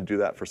best way to do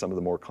that for some of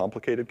the more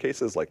complicated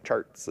cases like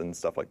charts and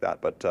stuff like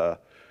that. But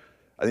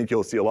I think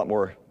you'll see a lot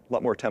more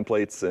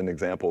templates and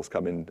examples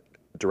coming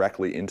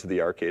directly into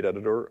the Arcade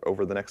editor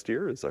over the next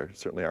year, is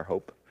certainly our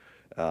hope.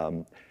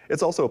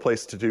 It's also a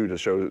place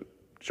to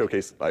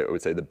showcase, I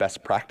would say, the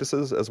best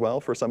practices as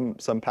well for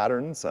some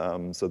patterns,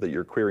 so that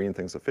you're querying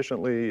things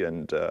efficiently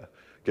and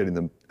getting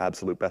the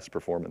absolute best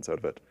performance out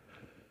of it.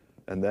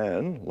 And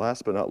then,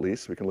 last but not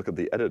least, we can look at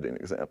the editing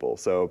example.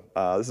 So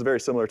this is very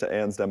similar to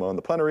Anne's demo in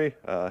the plenary.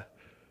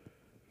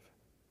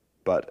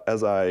 But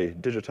as I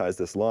digitize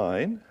this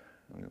line,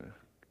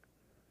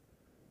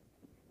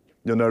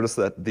 you'll notice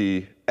that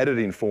the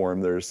editing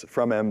form, there's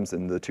from M's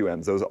and the two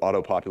M's, those are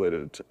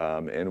auto-populated.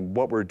 And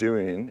what we're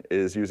doing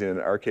is using an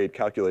Arcade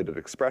calculated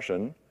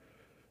expression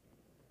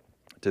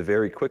to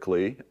very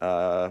quickly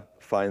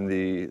find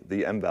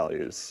the M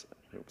values.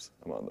 Oops,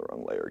 I'm on the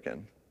wrong layer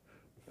again.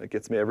 It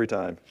gets me every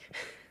time.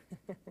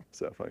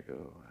 So if I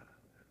go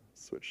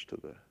switch to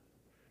the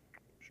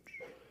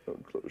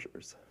node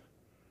closures.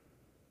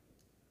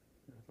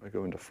 If I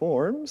go into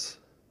forms,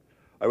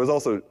 I was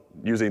also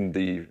using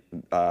the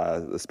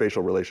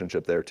spatial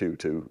relationship there too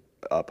to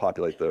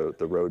populate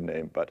the road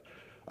name. But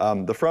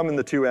the from and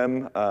the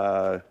 2M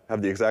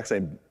have the exact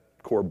same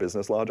core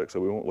business logic, so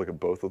we won't look at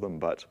both of them.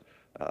 But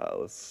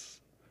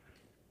let's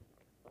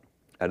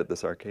edit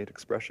this Arcade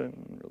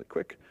expression really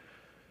quick.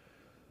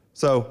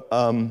 So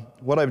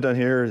what I've done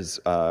here is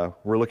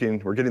we're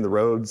getting the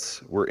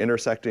roads, we're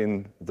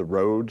intersecting the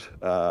road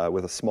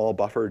with a small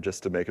buffer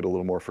just to make it a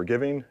little more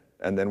forgiving,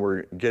 and then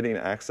we're getting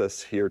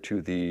access here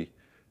to the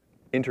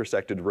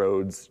intersected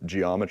roads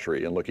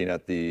geometry and looking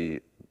at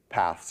the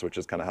paths, which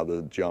is kind of how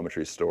the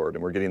geometry is stored.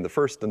 And we're getting the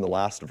first and the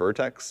last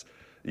vertex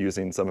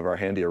using some of our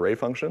handy array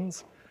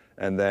functions,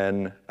 and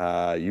then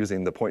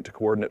using the point to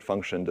coordinate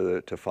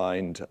function to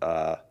find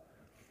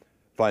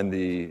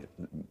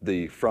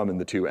the from and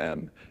the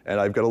 2M. And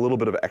I've got a little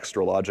bit of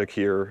extra logic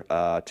here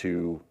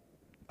to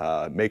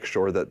make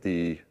sure that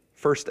the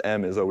first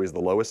M is always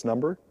the lowest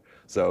number.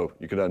 So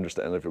you could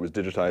understand if it was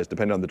digitized,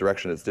 depending on the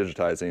direction it's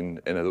digitizing,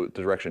 and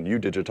the direction you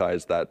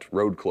digitize that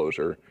road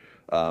closure,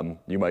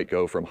 you might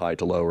go from high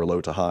to low or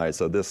low to high.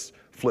 So this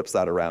flips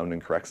that around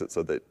and corrects it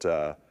so that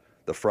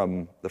the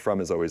from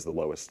is always the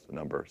lowest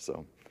number.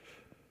 So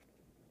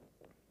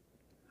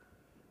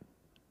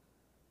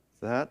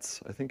that's,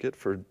 I think, it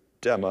for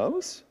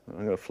demos.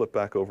 I'm going to flip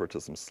back over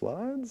to some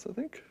slides, I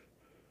think.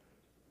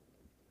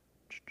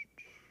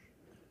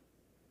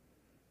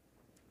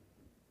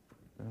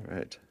 All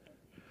right.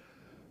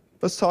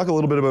 Let's talk a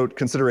little bit about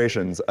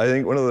considerations. I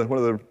think one of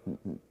the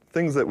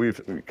things that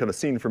we've kind of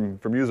seen from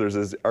users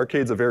is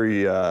Arcade's a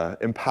very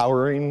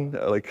empowering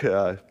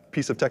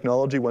piece of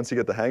technology once you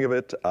get the hang of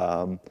it.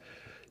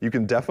 You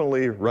can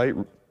definitely write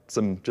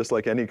just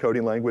like any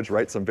coding language,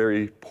 write some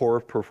very poor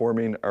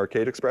performing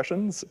Arcade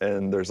expressions,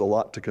 and there's a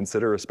lot to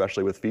consider,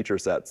 especially with feature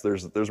sets.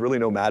 There's really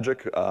no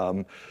magic.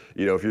 If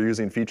you're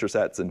using feature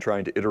sets and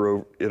trying to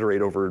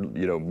iterate over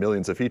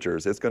millions of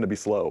features, it's going to be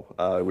slow.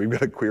 We've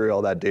got to query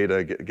all that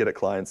data, get it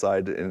client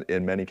side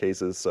in many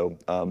cases. So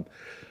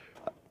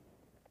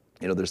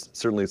there's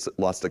certainly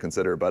lots to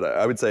consider. But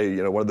I would say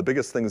one of the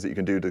biggest things that you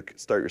can do to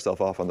start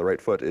yourself off on the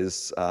right foot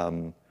is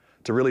to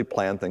really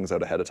plan things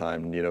out ahead of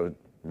time.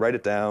 Write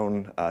it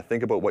down,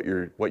 think about what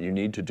you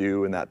need to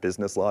do in that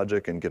business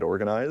logic and get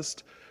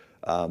organized.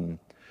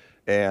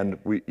 And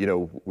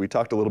we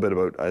talked a little bit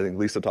about, I think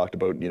Lisa talked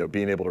about,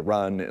 being able to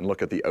run and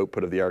look at the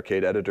output of the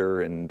Arcade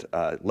editor and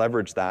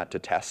leverage that to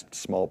test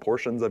small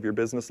portions of your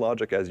business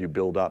logic as you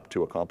build up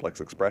to a complex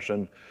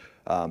expression.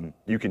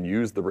 You can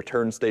use the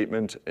return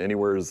statement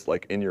anywhere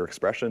in your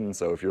expression.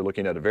 So if you're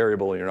looking at a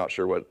variable and you're not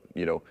sure what,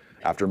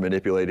 after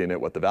manipulating it,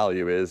 what the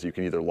value is, you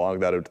can either log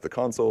that out to the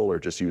console or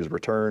just use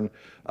return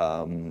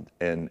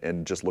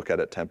and just look at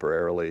it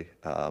temporarily.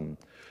 And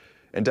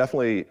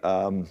definitely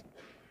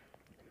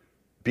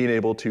being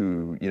able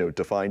to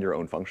define your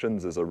own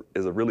functions is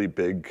a really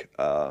big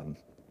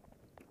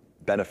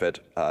benefit,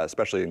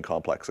 especially in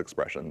complex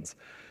expressions.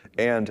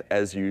 And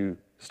as you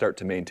start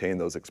to maintain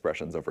those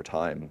expressions over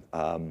time,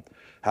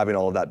 having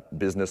all of that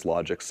business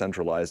logic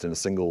centralized in a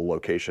single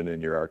location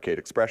in your Arcade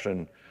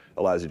expression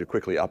allows you to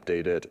quickly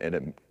update it, and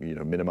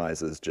it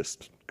minimizes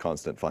just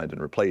constant find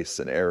and replace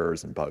and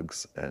errors and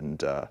bugs.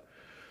 And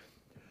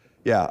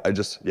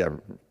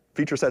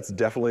feature sets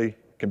definitely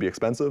can be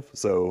expensive.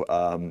 So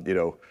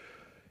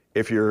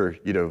if you're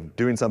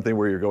doing something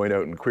where you're going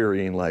out and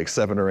querying like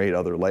 7 or 8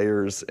 other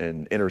layers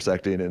and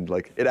intersecting, and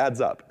it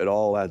adds up. It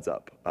all adds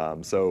up.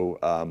 So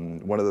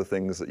one of the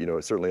things that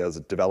certainly as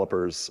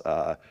developers,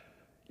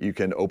 you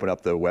can open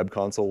up the web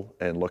console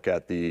and look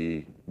at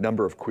the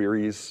number of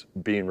queries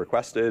being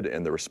requested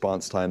and the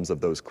response times of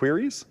those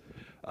queries.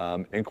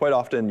 And quite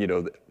often,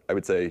 I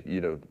would say,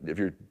 if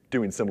you're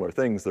doing similar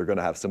things, they're going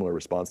to have similar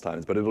response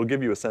times, but it'll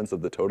give you a sense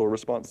of the total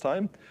response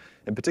time.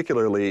 And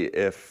particularly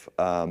if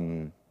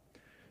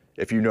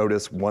you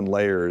notice one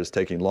layer is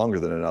taking longer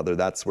than another,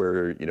 that's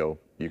where you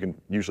can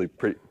usually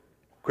pretty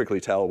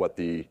quickly tell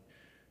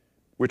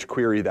which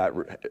query that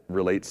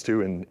relates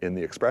to in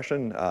the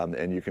expression,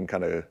 and you can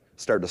kind of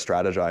start to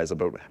strategize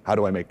about how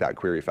do I make that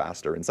query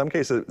faster. In some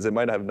cases, it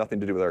might have nothing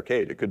to do with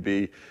Arcade. It could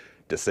be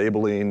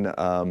disabling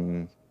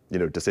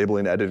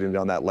disabling editing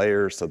on that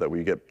layer so that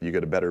you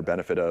get a better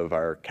benefit of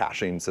our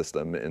caching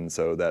system, and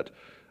so that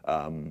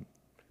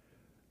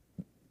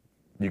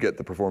you get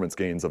the performance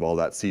gains of all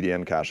that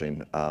CDN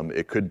caching.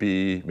 It could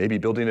be maybe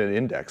building an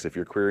index. If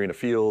you're querying a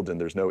field and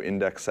there's no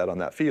index set on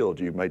that field,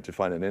 you might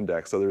define an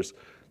index. So there's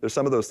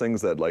some of those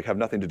things that have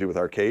nothing to do with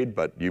Arcade,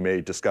 but you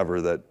may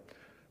discover that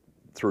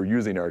through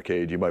using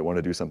Arcade, you might want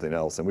to do something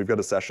else. And we've got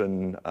a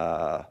session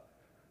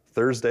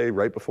Thursday,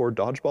 right before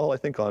Dodgeball, I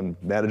think, on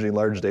managing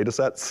large data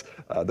sets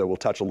that will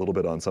touch a little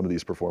bit on some of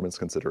these performance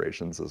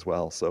considerations as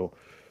well. So.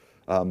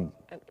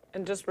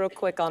 And just real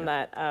quick on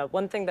that,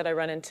 one thing that I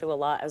run into a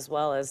lot as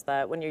well is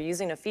that when you're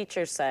using a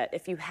feature set,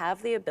 if you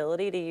have the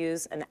ability to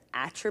use an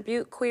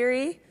attribute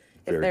query,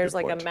 if there's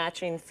like a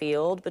matching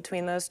field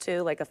between those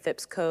two, like a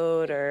FIPS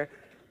code or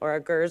a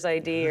GERS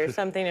ID or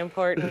something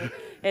important,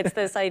 it's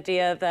this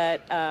idea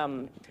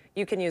that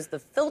you can use the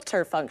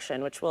filter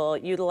function, which will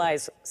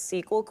utilize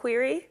SQL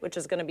query, which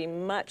is going to be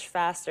much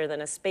faster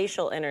than a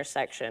spatial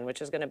intersection,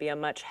 which is going to be a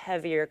much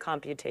heavier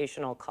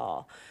computational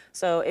call.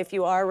 So if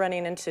you are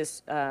running into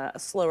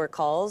slower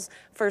calls,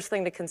 first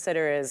thing to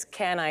consider is,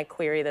 can I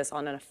query this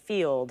on a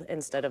field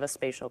instead of a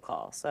spatial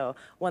call? So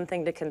one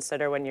thing to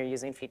consider when you're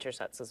using feature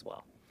sets as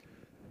well.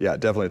 Yeah,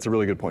 definitely. It's a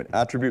really good point.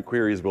 Attribute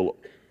queries will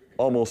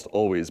almost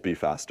always be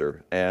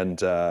faster. And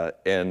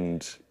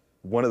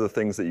one of the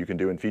things that you can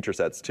do in feature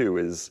sets too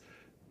is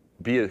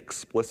be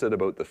explicit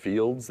about the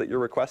fields that you're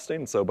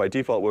requesting. So by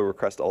default, we'll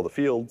request all the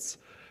fields,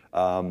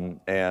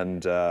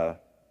 and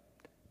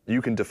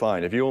you can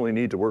define, if you only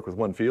need to work with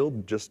one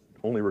field, just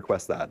only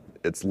request that.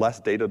 It's less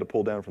data to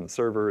pull down from the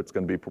server. It's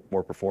going to be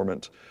more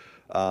performant.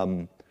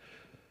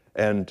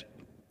 And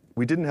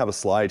we didn't have a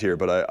slide here,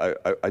 but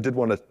I did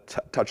want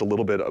to touch a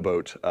little bit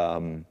about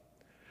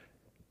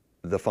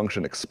the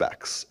function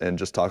expects and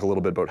just talk a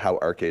little bit about how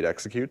Arcade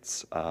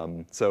executes.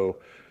 So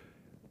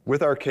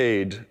with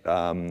Arcade,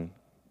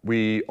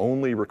 we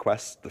only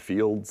request the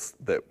fields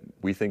that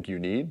we think you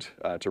need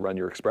to run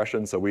your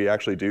expression. So we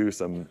actually do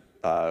some,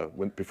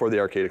 before the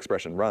Arcade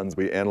expression runs,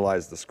 we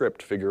analyze the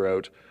script, figure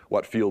out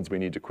what fields we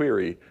need to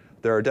query.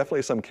 There are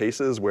definitely some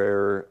cases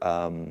where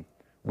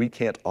we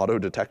can't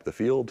auto-detect the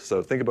field.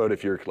 So think about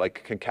if you're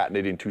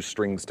concatenating two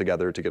strings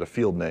together to get a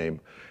field name.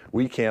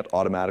 We can't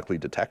automatically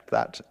detect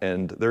that.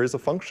 And there is a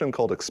function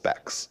called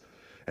expects.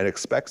 And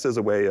expects is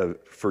a way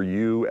for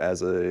you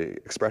as an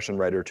expression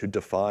writer to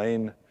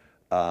define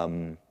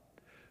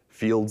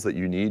fields that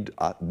you need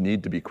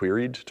to be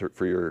queried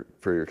for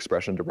your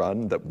expression to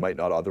run that might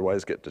not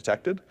otherwise get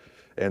detected.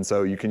 And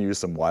so you can use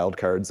some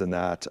wildcards in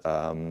that,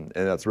 and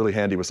that's really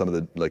handy with some of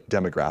the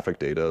demographic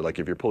data. Like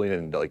if you're pulling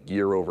in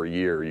year over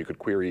year, you could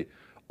query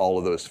all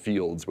of those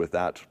fields with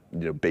that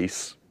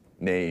base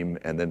name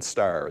and then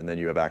star, and then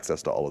you have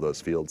access to all of those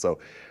fields. So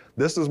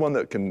this is one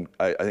that can,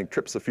 I think,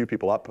 trips a few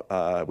people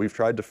up. We've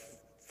tried to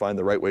find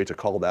the right way to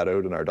call that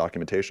out in our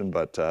documentation,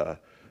 but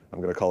I'm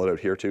going to call it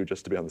out here too,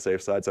 just to be on the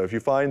safe side. So if you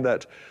find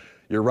that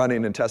you're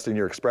running and testing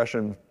your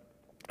expression,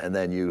 and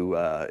then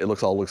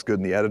it all looks good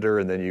in the editor,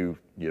 and then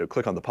you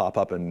click on the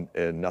pop-up and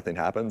nothing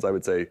happens, I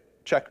would say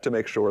check to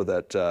make sure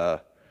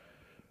that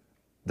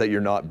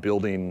you're not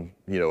building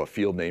a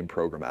field name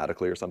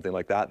programmatically or something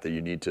like that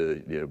you need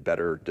to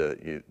better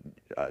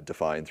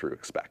define through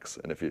expects.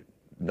 And if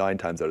 9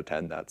 times out of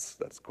 10, that's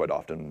quite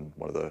often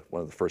one of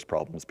the first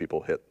problems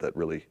people hit that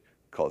really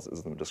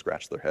causes them to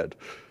scratch their head.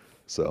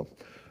 So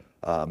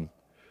I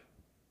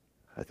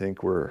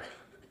think we're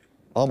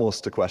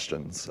almost to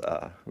questions.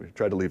 We've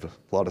tried to leave a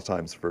lot of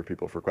times for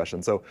people for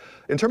questions. So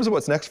in terms of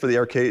what's next for the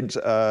Arcade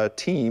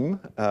team,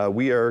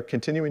 we are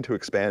continuing to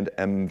expand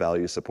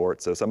M-value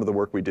support. So some of the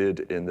work we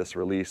did in this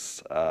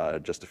release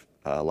just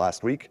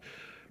last week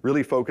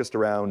really focused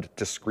around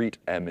discrete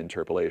M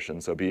interpolation.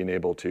 So being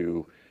able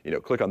to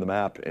click on the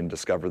map and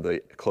discover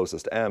the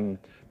closest M,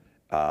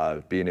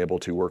 being able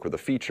to work with a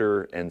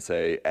feature and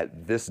say,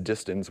 at this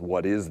distance,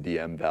 what is the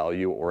M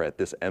value? Or at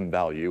this M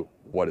value,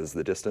 what is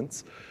the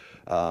distance?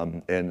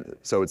 And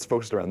so it's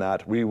focused around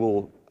that. We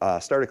will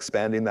start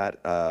expanding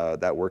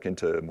that work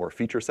into more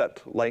feature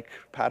set-like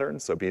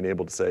patterns. So being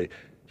able to say,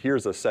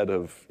 here's a set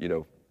of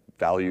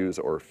values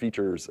or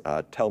features.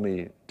 Tell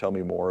me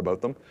more about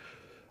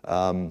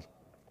them.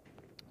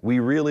 We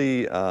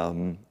really,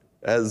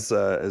 as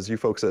you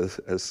folks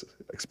as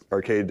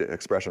Arcade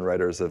expression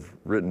writers have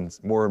written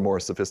more and more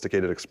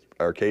sophisticated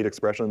Arcade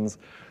expressions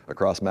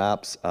across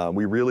maps,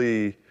 we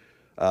really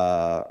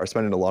are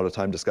spending a lot of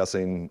time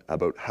discussing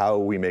about how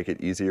we make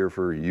it easier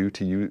for you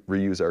to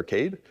reuse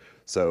Arcade.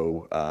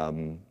 So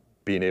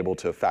being able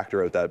to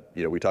factor out that,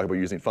 we talk about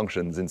using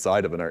functions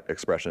inside of an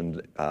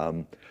expression.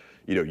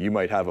 You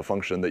might have a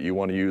function that you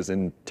want to use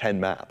in 10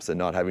 maps, and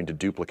not having to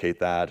duplicate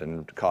that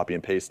and copy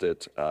and paste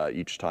it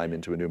each time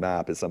into a new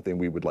map is something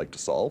we would like to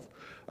solve.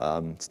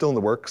 Still in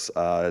the works.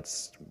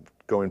 It's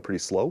going pretty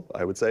slow,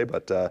 I would say,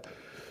 but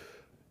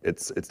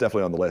it's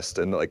definitely on the list.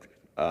 And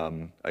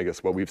I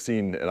guess what we've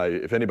seen, and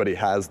if anybody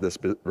has this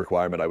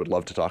requirement, I would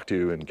love to talk to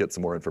you and get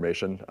some more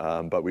information.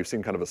 But we've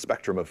seen kind of a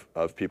spectrum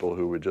of people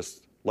who would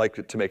just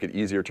like to make it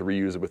easier to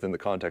reuse it within the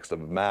context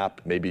of a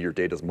map. Maybe your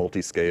data's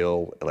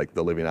multi-scale, like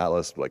the Living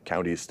Atlas, like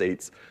counties,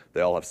 states,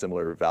 they all have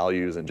similar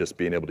values, and just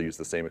being able to use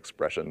the same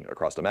expression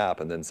across a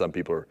map. And then some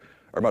people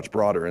are much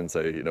broader and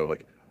say,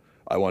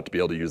 I want to be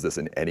able to use this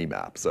in any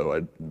map. So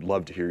I'd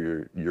love to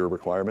hear your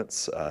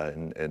requirements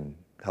and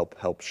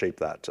help shape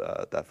that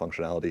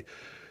functionality.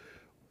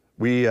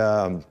 We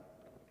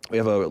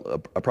have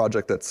a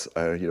project that's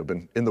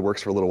been in the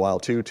works for a little while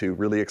too, to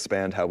really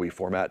expand how we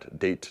format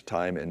date,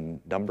 time, and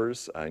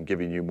numbers, and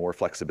giving you more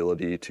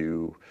flexibility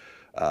to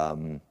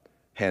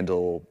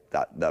handle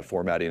that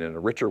formatting in a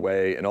richer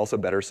way, and also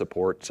better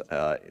support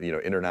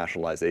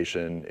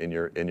internationalization in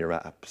your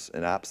maps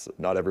and apps.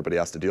 Not everybody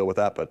has to deal with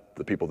that, but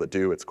the people that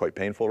do, it's quite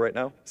painful right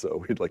now.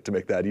 So we'd like to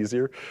make that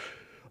easier.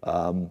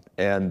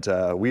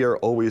 We are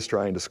always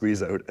trying to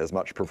squeeze out as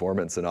much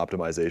performance and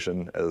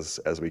optimization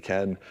as we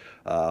can.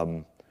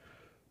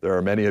 There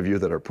are many of you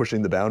that are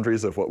pushing the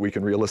boundaries of what we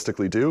can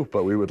realistically do,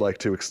 but we would like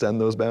to extend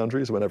those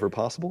boundaries whenever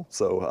possible.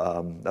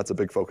 So that's a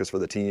big focus for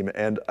the team.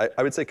 And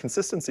I would say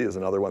consistency is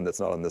another one that's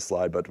not on this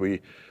slide, but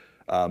the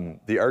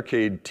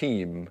Arcade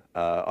team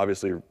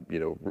obviously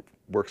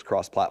works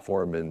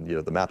cross-platform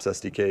in the Maps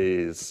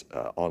SDKs,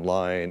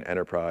 Online,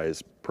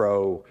 Enterprise,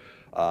 Pro.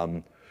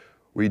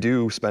 We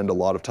do spend a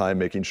lot of time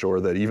making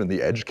sure that even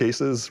the edge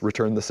cases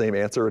return the same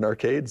answer in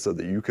Arcade, so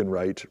that you can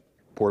write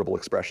portable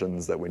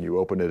expressions that when you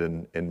open it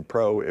in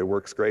Pro, it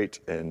works great,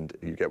 and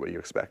you get what you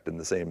expect, and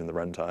the same in the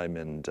runtime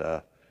and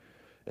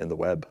in the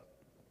web.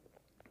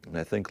 And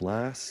I think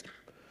last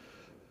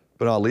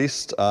but not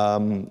least,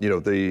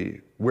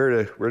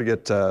 where to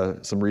get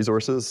some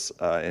resources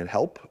and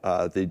help.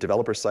 The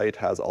developer site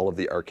has all of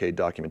the Arcade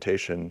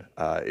documentation.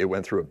 It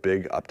went through a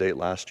big update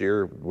last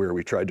year where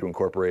we tried to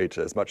incorporate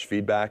as much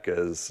feedback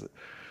as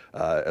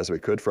we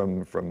could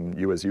from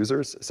you as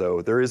users.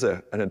 So there is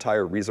an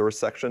entire resource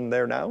section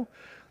there now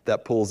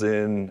that pulls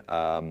in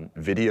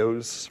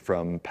videos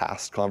from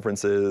past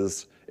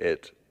conferences.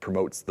 It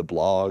promotes the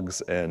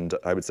blogs, and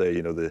I would say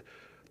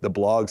the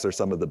blogs are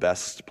some of the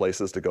best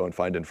places to go and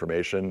find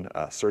information.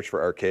 Search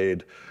for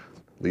Arcade.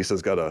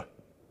 Lisa's got a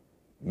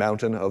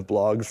mountain of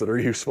blogs that are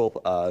useful.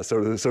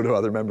 So do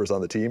other members on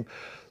the team.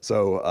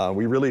 So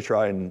we really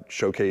try and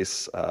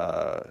showcase,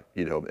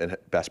 and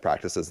best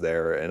practices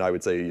there. And I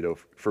would say,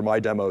 for my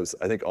demos,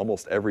 I think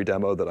almost every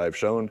demo that I've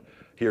shown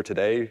here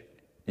today,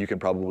 you can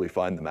probably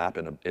find the map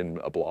in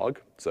a blog.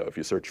 So if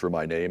you search for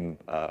my name,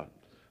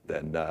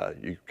 then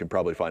you can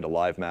probably find a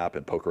live map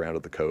and poke around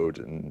at the code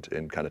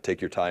and kind of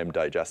take your time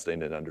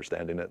digesting and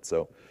understanding it.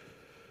 So,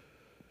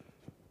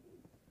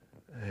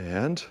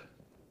 and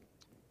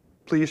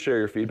please share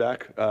your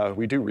feedback.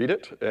 We do read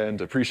it and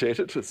appreciate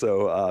it.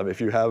 So if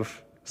you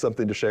have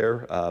something to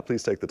share,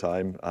 please take the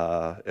time.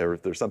 Or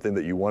if there's something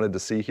that you wanted to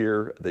see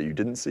here that you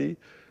didn't see,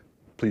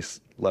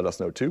 please let us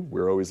know too.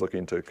 We're always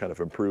looking to kind of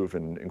improve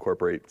and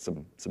incorporate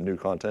some new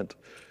content.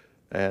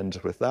 And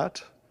with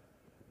that,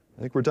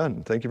 I think we're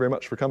done. Thank you very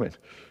much for coming.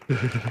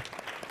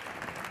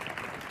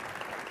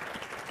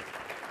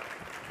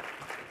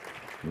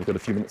 We've got a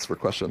few minutes for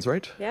questions,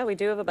 right? Yeah, we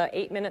do have about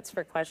 8 minutes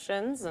for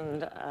questions,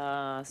 and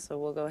so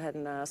we'll go ahead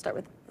and start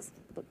with this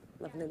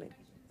lovely lady.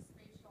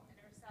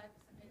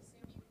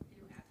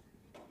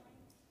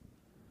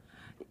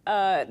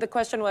 The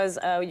question was,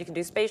 you can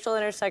do spatial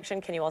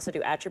intersection. Can you also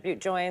do attribute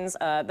joins?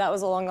 That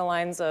was along the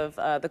lines of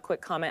the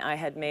quick comment I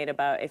had made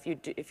about if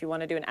you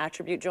want to do an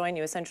attribute join,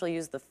 you essentially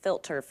use the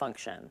filter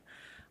function.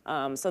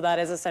 So that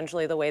is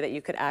essentially the way that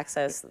you could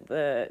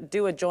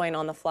do a join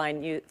on the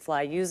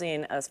fly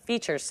using a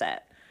feature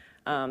set.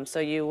 So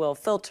you will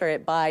filter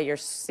it by your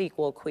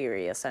SQL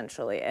query,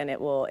 essentially, and it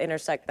will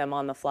intersect them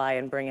on the fly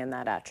and bring in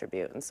that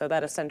attribute. And so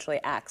that essentially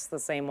acts the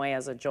same way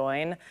as a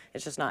join.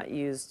 It's just not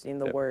used in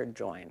the word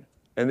join.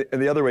 And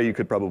the other way you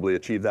could probably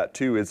achieve that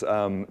too is,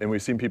 and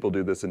we've seen people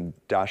do this in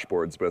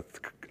dashboards with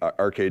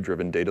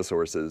Arcade-driven data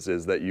sources,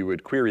 is that you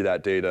would query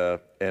that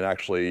data and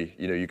actually,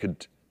 you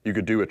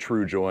could do a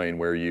true join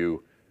where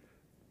you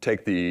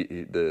take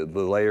the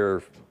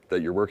layer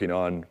that you're working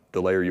on,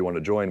 the layer you want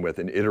to join with,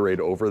 and iterate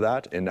over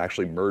that and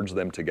actually merge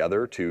them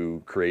together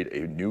to create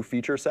a new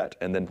feature set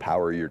and then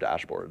power your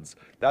dashboards.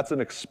 That's an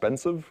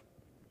expensive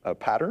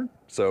pattern,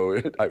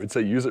 so I would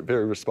say use it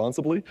very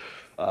responsibly,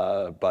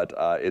 but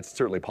it's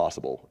certainly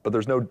possible. But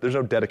there's no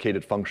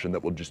dedicated function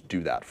that will just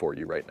do that for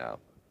you right now.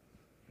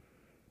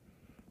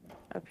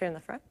 Up here in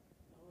the front.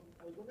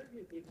 I was wondering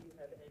if you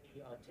have any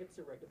tips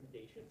or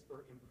recommendations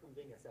for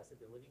improving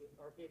accessibility with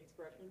Arcade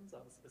expressions,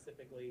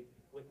 specifically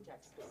with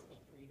text-to-speech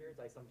readers.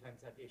 I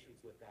sometimes have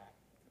issues with that.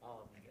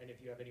 And if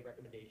you have any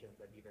recommendations,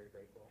 I'd be very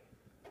grateful.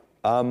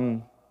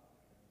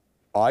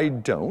 I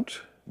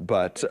don't,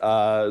 but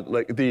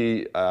like at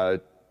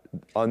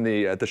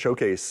the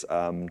showcase,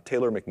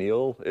 Taylor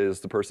McNeil is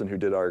the person who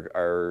did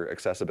our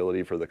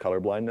accessibility for the color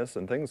blindness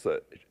and things.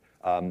 That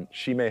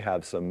she may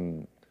have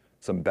some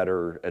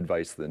better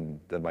advice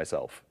than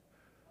myself.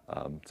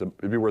 So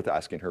it'd be worth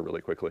asking her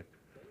really quickly.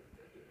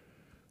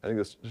 I think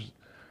this. Plans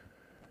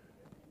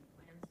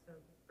to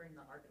bring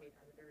the arcade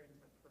editor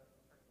into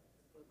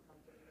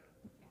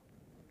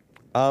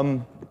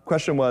Pro?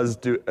 Question was,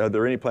 are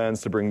there any plans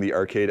to bring the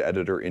arcade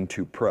editor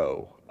into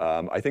Pro?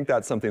 I think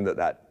that's something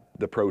that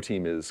the Pro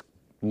team is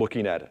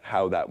looking at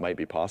how that might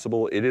be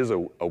possible. It is a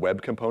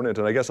web component,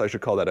 and I guess I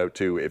should call that out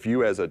too. If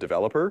you as a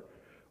developer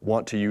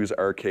want to use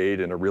arcade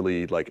in a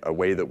really like a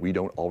way that we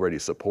don't already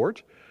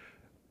support,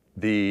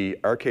 the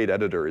arcade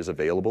editor is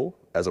available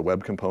as a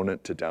web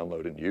component to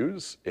download and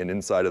use. And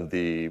inside of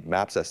the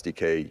Maps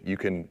SDK, you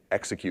can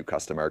execute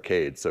custom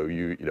arcade. So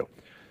you know,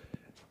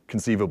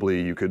 conceivably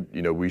you could,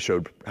 we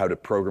showed how to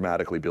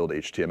programmatically build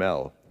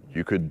HTML.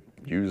 You could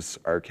use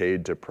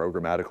arcade to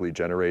programmatically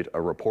generate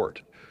a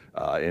report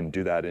and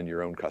do that in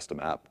your own custom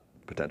app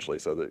potentially.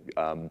 So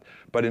that,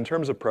 but in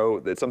terms of Pro,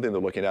 it's something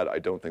they're looking at. I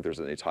don't think there's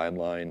any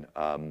timeline.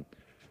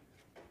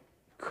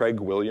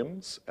 Craig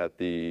Williams at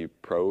the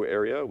Pro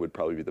area would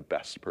probably be the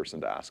best person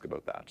to ask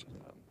about that.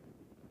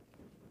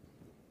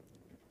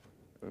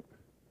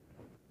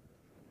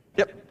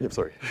 Yep,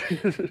 sorry. So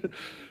earlier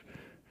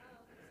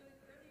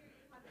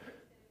you had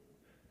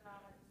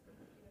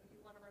mentioned you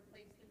want to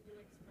replace the new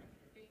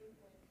expression name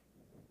with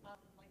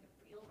like a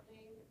field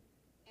name,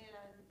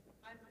 and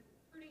I'm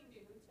pretty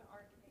new to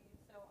arcade,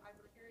 so I'm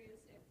curious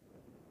if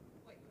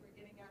what you were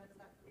getting at is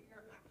that we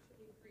are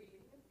actually creating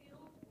a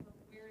field, or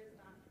where is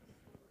that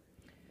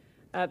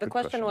stored? The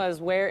question was,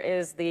 where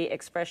is the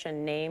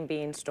expression name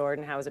being stored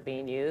and how is it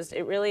being used?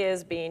 It really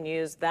is being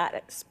used,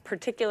 that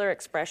particular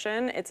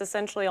expression, it's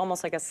essentially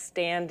almost like a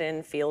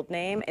stand-in field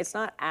name. It's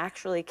not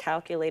actually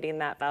calculating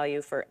that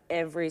value for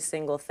every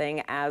single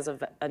thing as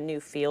of a new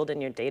field in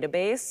your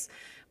database,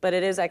 but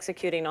it is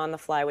executing on the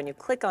fly. When you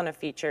click on a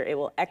feature, it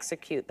will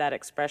execute that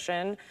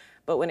expression.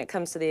 But when it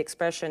comes to the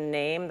expression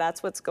name,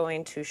 that's what's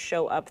going to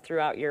show up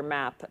throughout your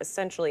map,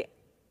 essentially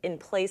in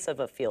place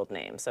of a field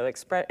name. So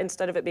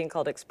instead of it being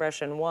called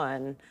expression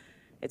 1,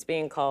 it's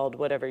being called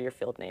whatever your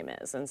field name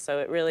is. And so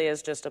it really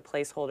is just a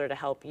placeholder to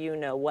help you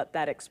know what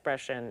that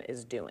expression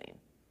is doing.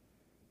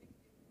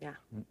 Yeah.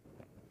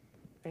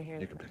 Right here.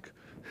 You can pick. Is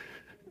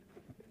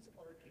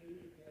arcade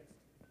against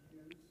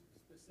views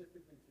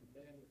specifically to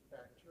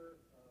manufacture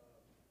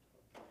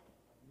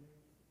a new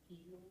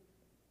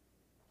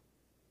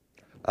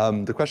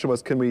field? The question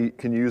was, can you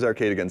use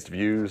arcade against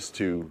views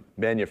to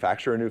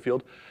manufacture a new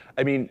field?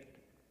 I mean,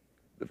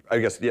 I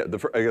guess, yeah, the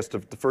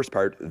first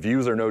part,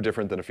 views are no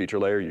different than a feature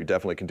layer. You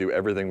definitely can do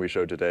everything we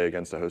showed today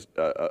against a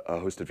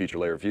hosted feature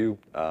layer view.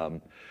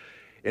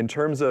 In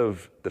terms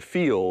of the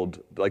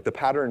field, like the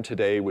pattern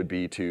today would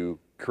be to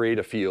create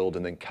a field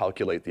and then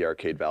calculate the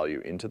arcade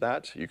value into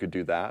that. You could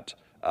do that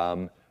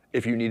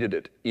if you needed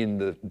it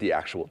in the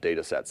actual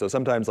data set. So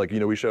sometimes, like,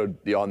 we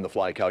showed the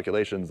on-the-fly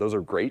calculations. Those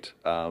are great.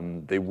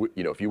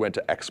 If you went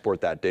to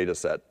export that data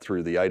set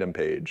through the item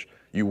page,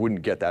 you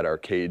wouldn't get that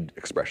arcade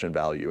expression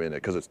value in it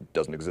because it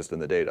doesn't exist in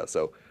the data.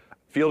 So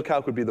field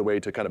calc would be the way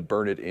to kind of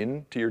burn it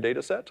into your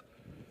data set. So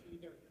you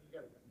got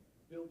to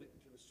build it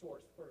into the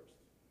source first.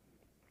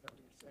 Is that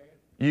what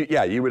you're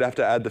saying? You would have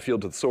to add the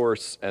field to the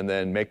source and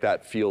then make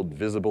that field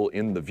visible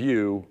in the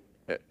view,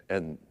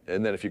 and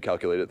then if you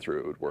calculate it through,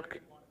 it would work.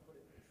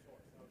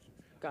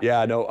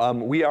 Yeah, no,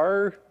 we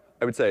are,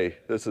 I would say,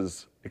 this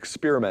is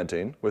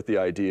experimenting with the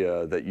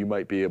idea that you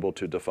might be able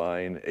to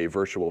define a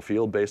virtual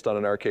field based on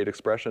an arcade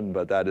expression,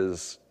 but that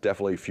is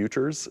definitely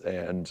futures,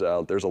 and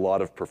there's a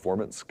lot of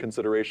performance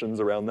considerations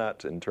around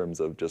that in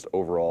terms of just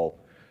overall,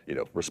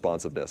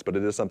 responsiveness. But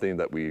it is something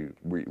that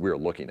we're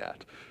looking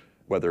at,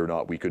 whether or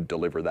not we could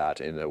deliver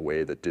that in a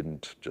way that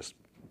didn't just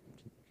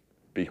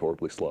be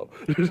horribly slow.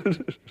 Using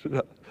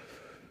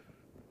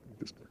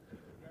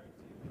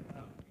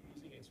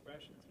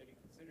expressions, have you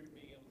considered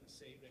being able to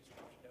save an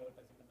expression out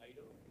as an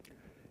item?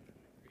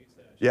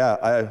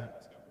 Yeah,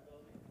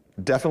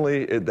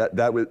 definitely.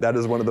 That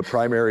is one of the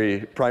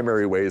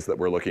primary ways that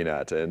we're looking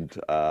at,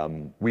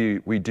 and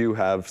we do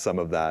have some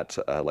of that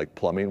like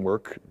plumbing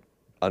work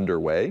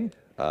underway.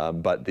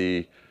 But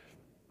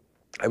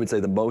I would say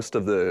the most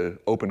of the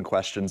open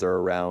questions are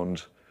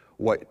around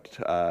what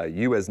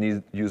you as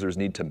users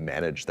need to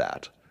manage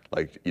that.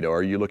 Like,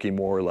 are you looking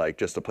more like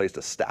just a place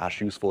to stash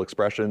useful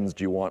expressions?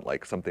 Do you want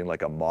like something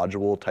like a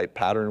module type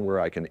pattern where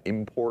I can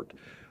import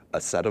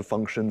a set of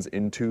functions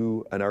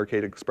into an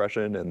arcade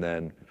expression, and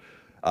then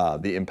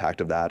the impact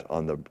of that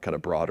on the kind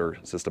of broader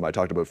system? I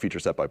talked about feature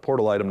set by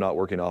portal item not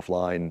working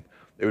offline.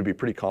 It would be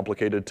pretty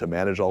complicated to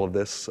manage all of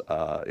this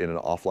in an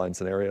offline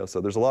scenario.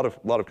 So there's a lot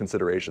of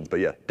considerations, but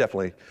yeah,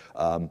 definitely.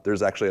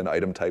 There's actually an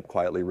item type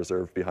quietly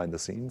reserved behind the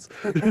scenes.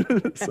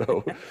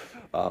 So,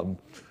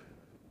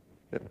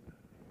 yeah.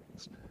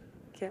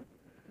 Kim?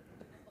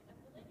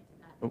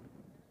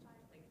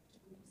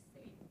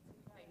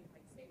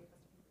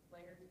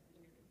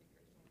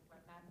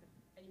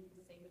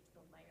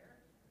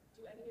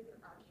 any of your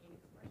arcade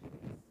expressions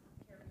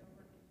carry over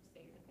when you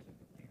save it to the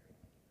layer?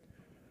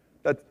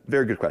 That's a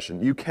very good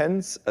question. You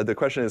can, the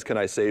question is, can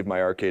I save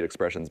my arcade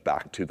expressions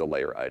back to the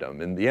layer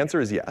item? And the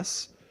answer is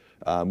yes.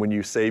 When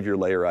you save your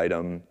layer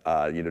item,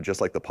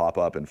 just like the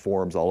pop-up and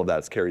forms, all of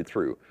that's carried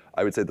through.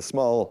 I would say the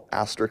small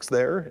asterisk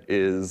there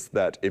is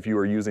that if you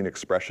are using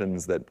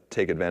expressions that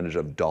take advantage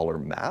of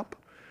 $map,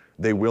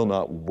 they will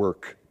not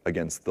work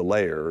against the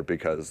layer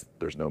because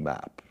there's no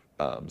map.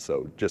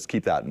 So just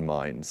keep that in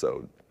mind.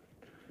 So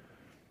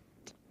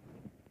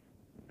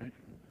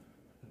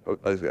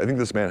I think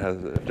this man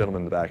has, a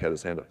gentleman in the back had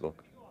his hand up.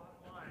 Look.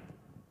 Online,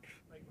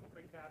 like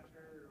quick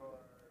capture or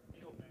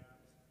field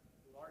maps,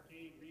 will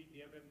ArcGIS read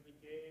the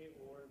MMPK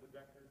or the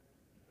vector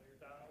layer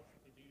tiles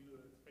to do a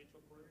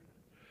spatial query?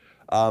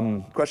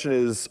 Question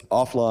is,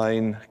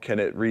 offline, can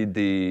it read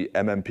the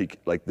MMPK,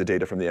 like the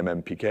data from the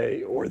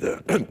MMPK or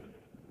the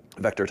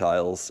vector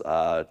tiles?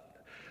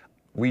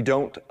 We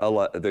don't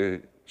allow,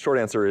 the short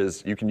answer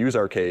is you can use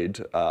Arcade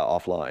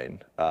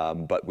offline,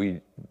 but we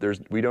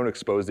don't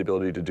expose the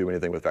ability to do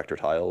anything with vector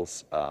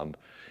tiles.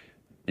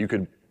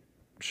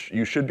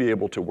 You should be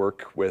able to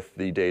work with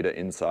the data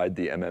inside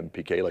the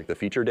MMPK, like the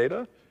feature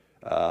data,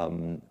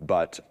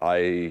 but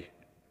I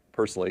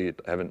personally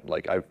haven't,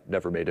 I've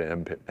never made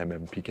an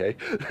MMPK,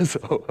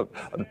 so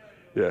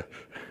yeah.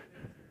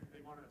 They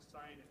want to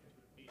assign it to a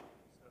feature,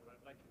 so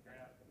I'd like to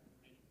grab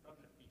information from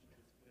the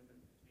features and then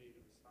to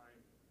assign.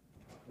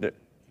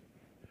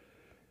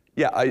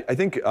 Yeah, I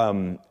think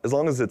as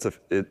long as it's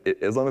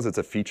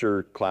a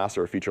feature class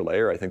or a feature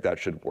layer, I think that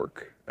should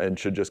work and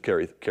should just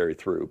carry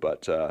through.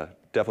 But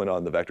definitely not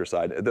on the vector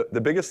side.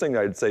 The biggest thing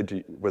I'd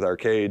say with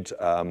Arcade,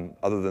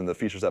 other than the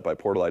feature set by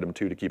portal item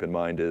 2 to keep in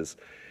mind is,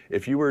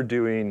 if you were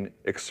doing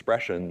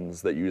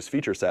expressions that use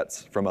feature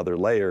sets from other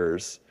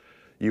layers,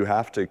 you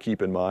have to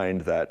keep in mind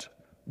that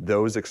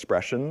those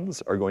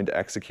expressions are going to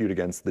execute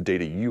against the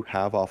data you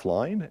have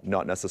offline,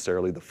 not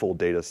necessarily the full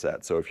data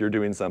set. So if you're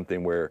doing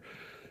something where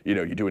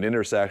you do an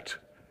intersect,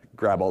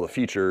 grab all the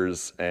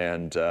features,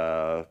 and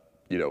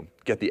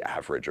get the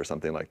average or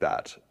something like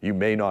that, you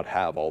may not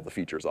have all the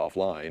features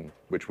offline,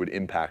 which would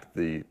impact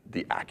the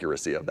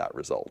accuracy of that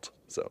result.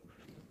 So.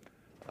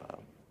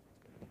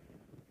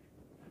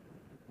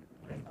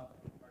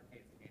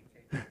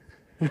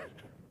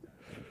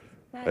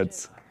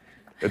 It's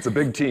a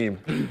big team.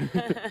 Are there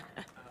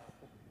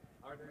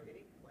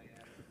any plans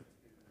to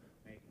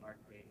make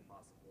Arcade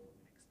possible in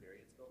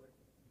Experience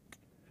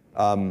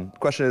Builder?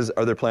 Question is,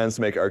 are there plans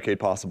to make Arcade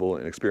possible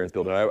in Experience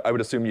Builder? I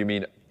would assume you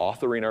mean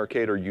authoring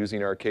Arcade or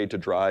using Arcade to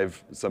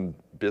drive some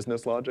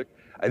business logic.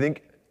 I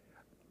think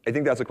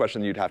that's a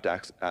question you'd have to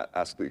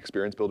ask the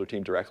Experience Builder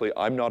team directly.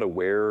 I'm not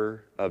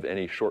aware of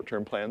any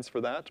short-term plans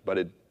for that, but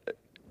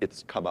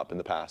it's come up in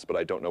the past, but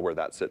I don't know where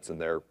that sits in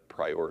their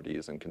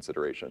priorities and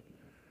consideration.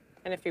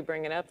 And if you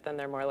bring it up, then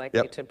they're more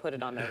likely to put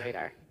it on their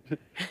radar.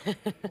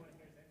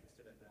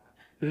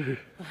 No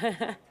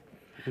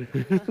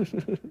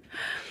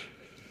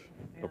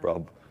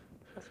problem.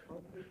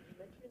 You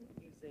mentioned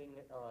using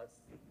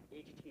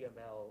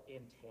HTML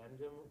in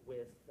tandem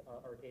with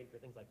Arcade for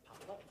things like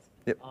pop-ups.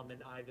 Yep.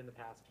 And I've in the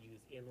past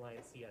used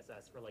inline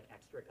CSS for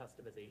extra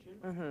customization.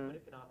 But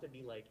it can often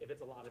be if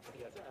it's a lot of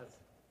CSS,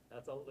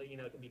 that's all, it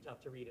can be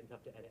tough to read and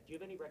tough to edit. Do you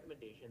have any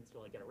recommendations to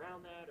get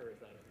around that, or is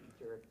that a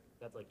feature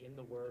that's in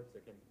the works, or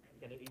can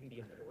it even be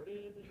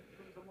imported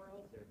from somewhere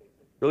else? Or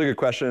Really good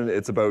question.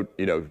 It's about,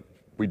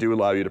 we do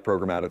allow you to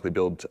programmatically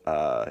build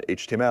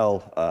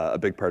HTML. A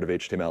big part of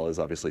HTML is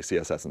obviously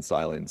CSS and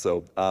styling.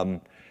 So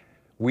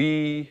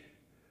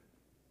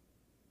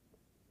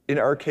in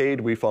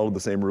Arcade, we followed the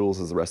same rules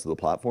as the rest of the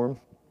platform,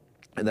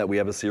 in that we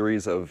have a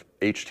series of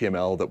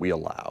HTML that we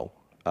allow,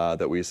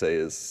 that we say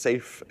is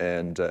safe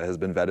and has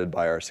been vetted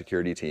by our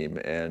security team.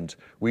 And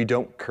we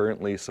don't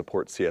currently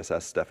support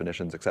CSS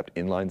definitions except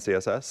inline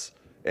CSS.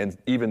 And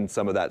even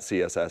some of that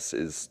CSS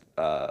is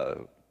a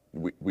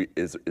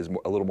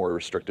little more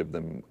restrictive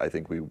than I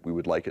think we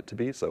would like it to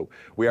be. So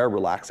we are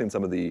relaxing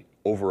some of the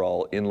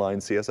overall inline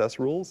CSS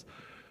rules.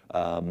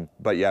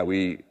 But yeah,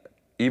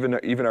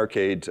 even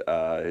Arcade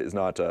is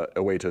not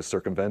a way to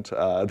circumvent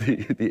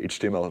the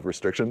HTML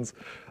restrictions.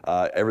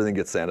 Everything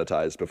gets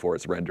sanitized before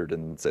it's rendered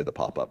in, say, the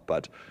pop-up.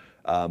 But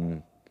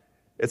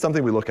it's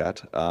something we look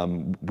at.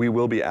 We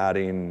will be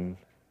adding,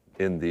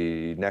 in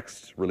the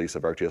next release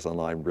of ArcGIS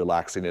Online,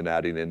 relaxing and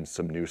adding in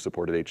some new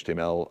supported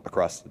HTML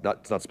across,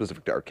 it's not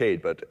specific to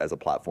Arcade, but as a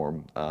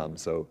platform.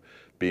 So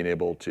being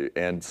able to,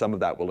 and some of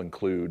that will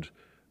include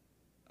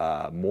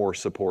more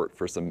support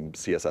for some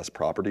CSS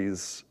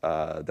properties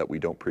that we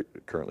don't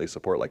currently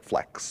support, like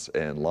flex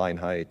and line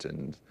height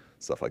and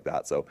stuff like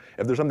that. So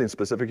if there's something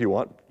specific you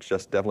want,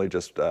 definitely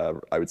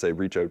I would say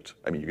reach out.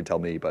 I mean, you can tell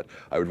me, but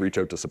I would reach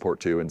out to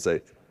support too and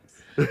say,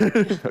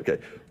 okay,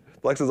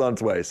 flex is on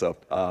its way. So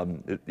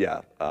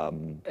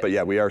but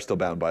yeah, we are still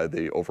bound by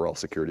the overall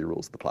security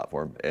rules of the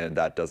platform, and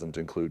that doesn't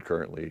include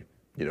currently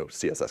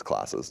CSS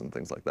classes and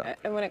things like that.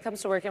 And when it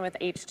comes to working with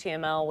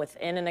HTML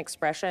within an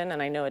expression,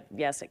 and I know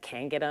yes, it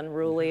can get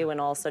unruly when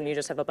all of a sudden you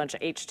just have a bunch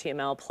of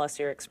HTML plus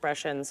your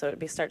expression, so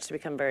it starts to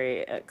become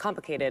very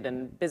complicated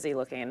and busy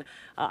looking.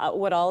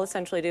 What I'll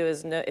essentially do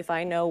is, if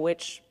I know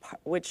which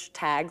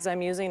tags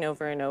I'm using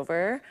over and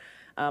over,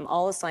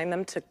 I'll assign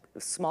them to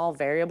small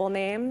variable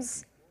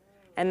names,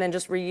 and then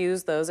just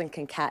reuse those and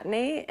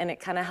concatenate, and it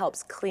kind of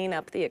helps clean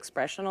up the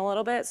expression a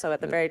little bit. So at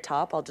the very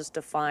top, I'll just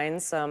define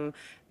some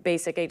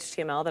basic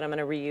HTML that I'm going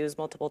to reuse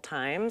multiple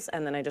times,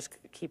 and then I just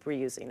keep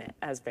reusing it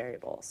as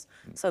variables.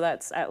 So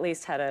that's at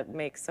least how to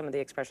make some of the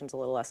expressions a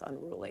little less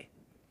unruly.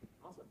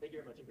 Awesome. Thank you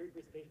very much. And great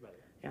presentation, by the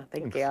way. Yeah,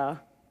 thank you.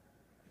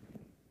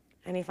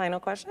 Any final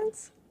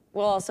questions?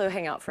 We'll also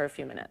hang out for a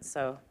few minutes,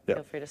 so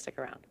feel free to stick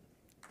around.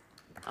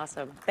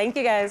 Awesome. Thank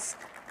you, guys.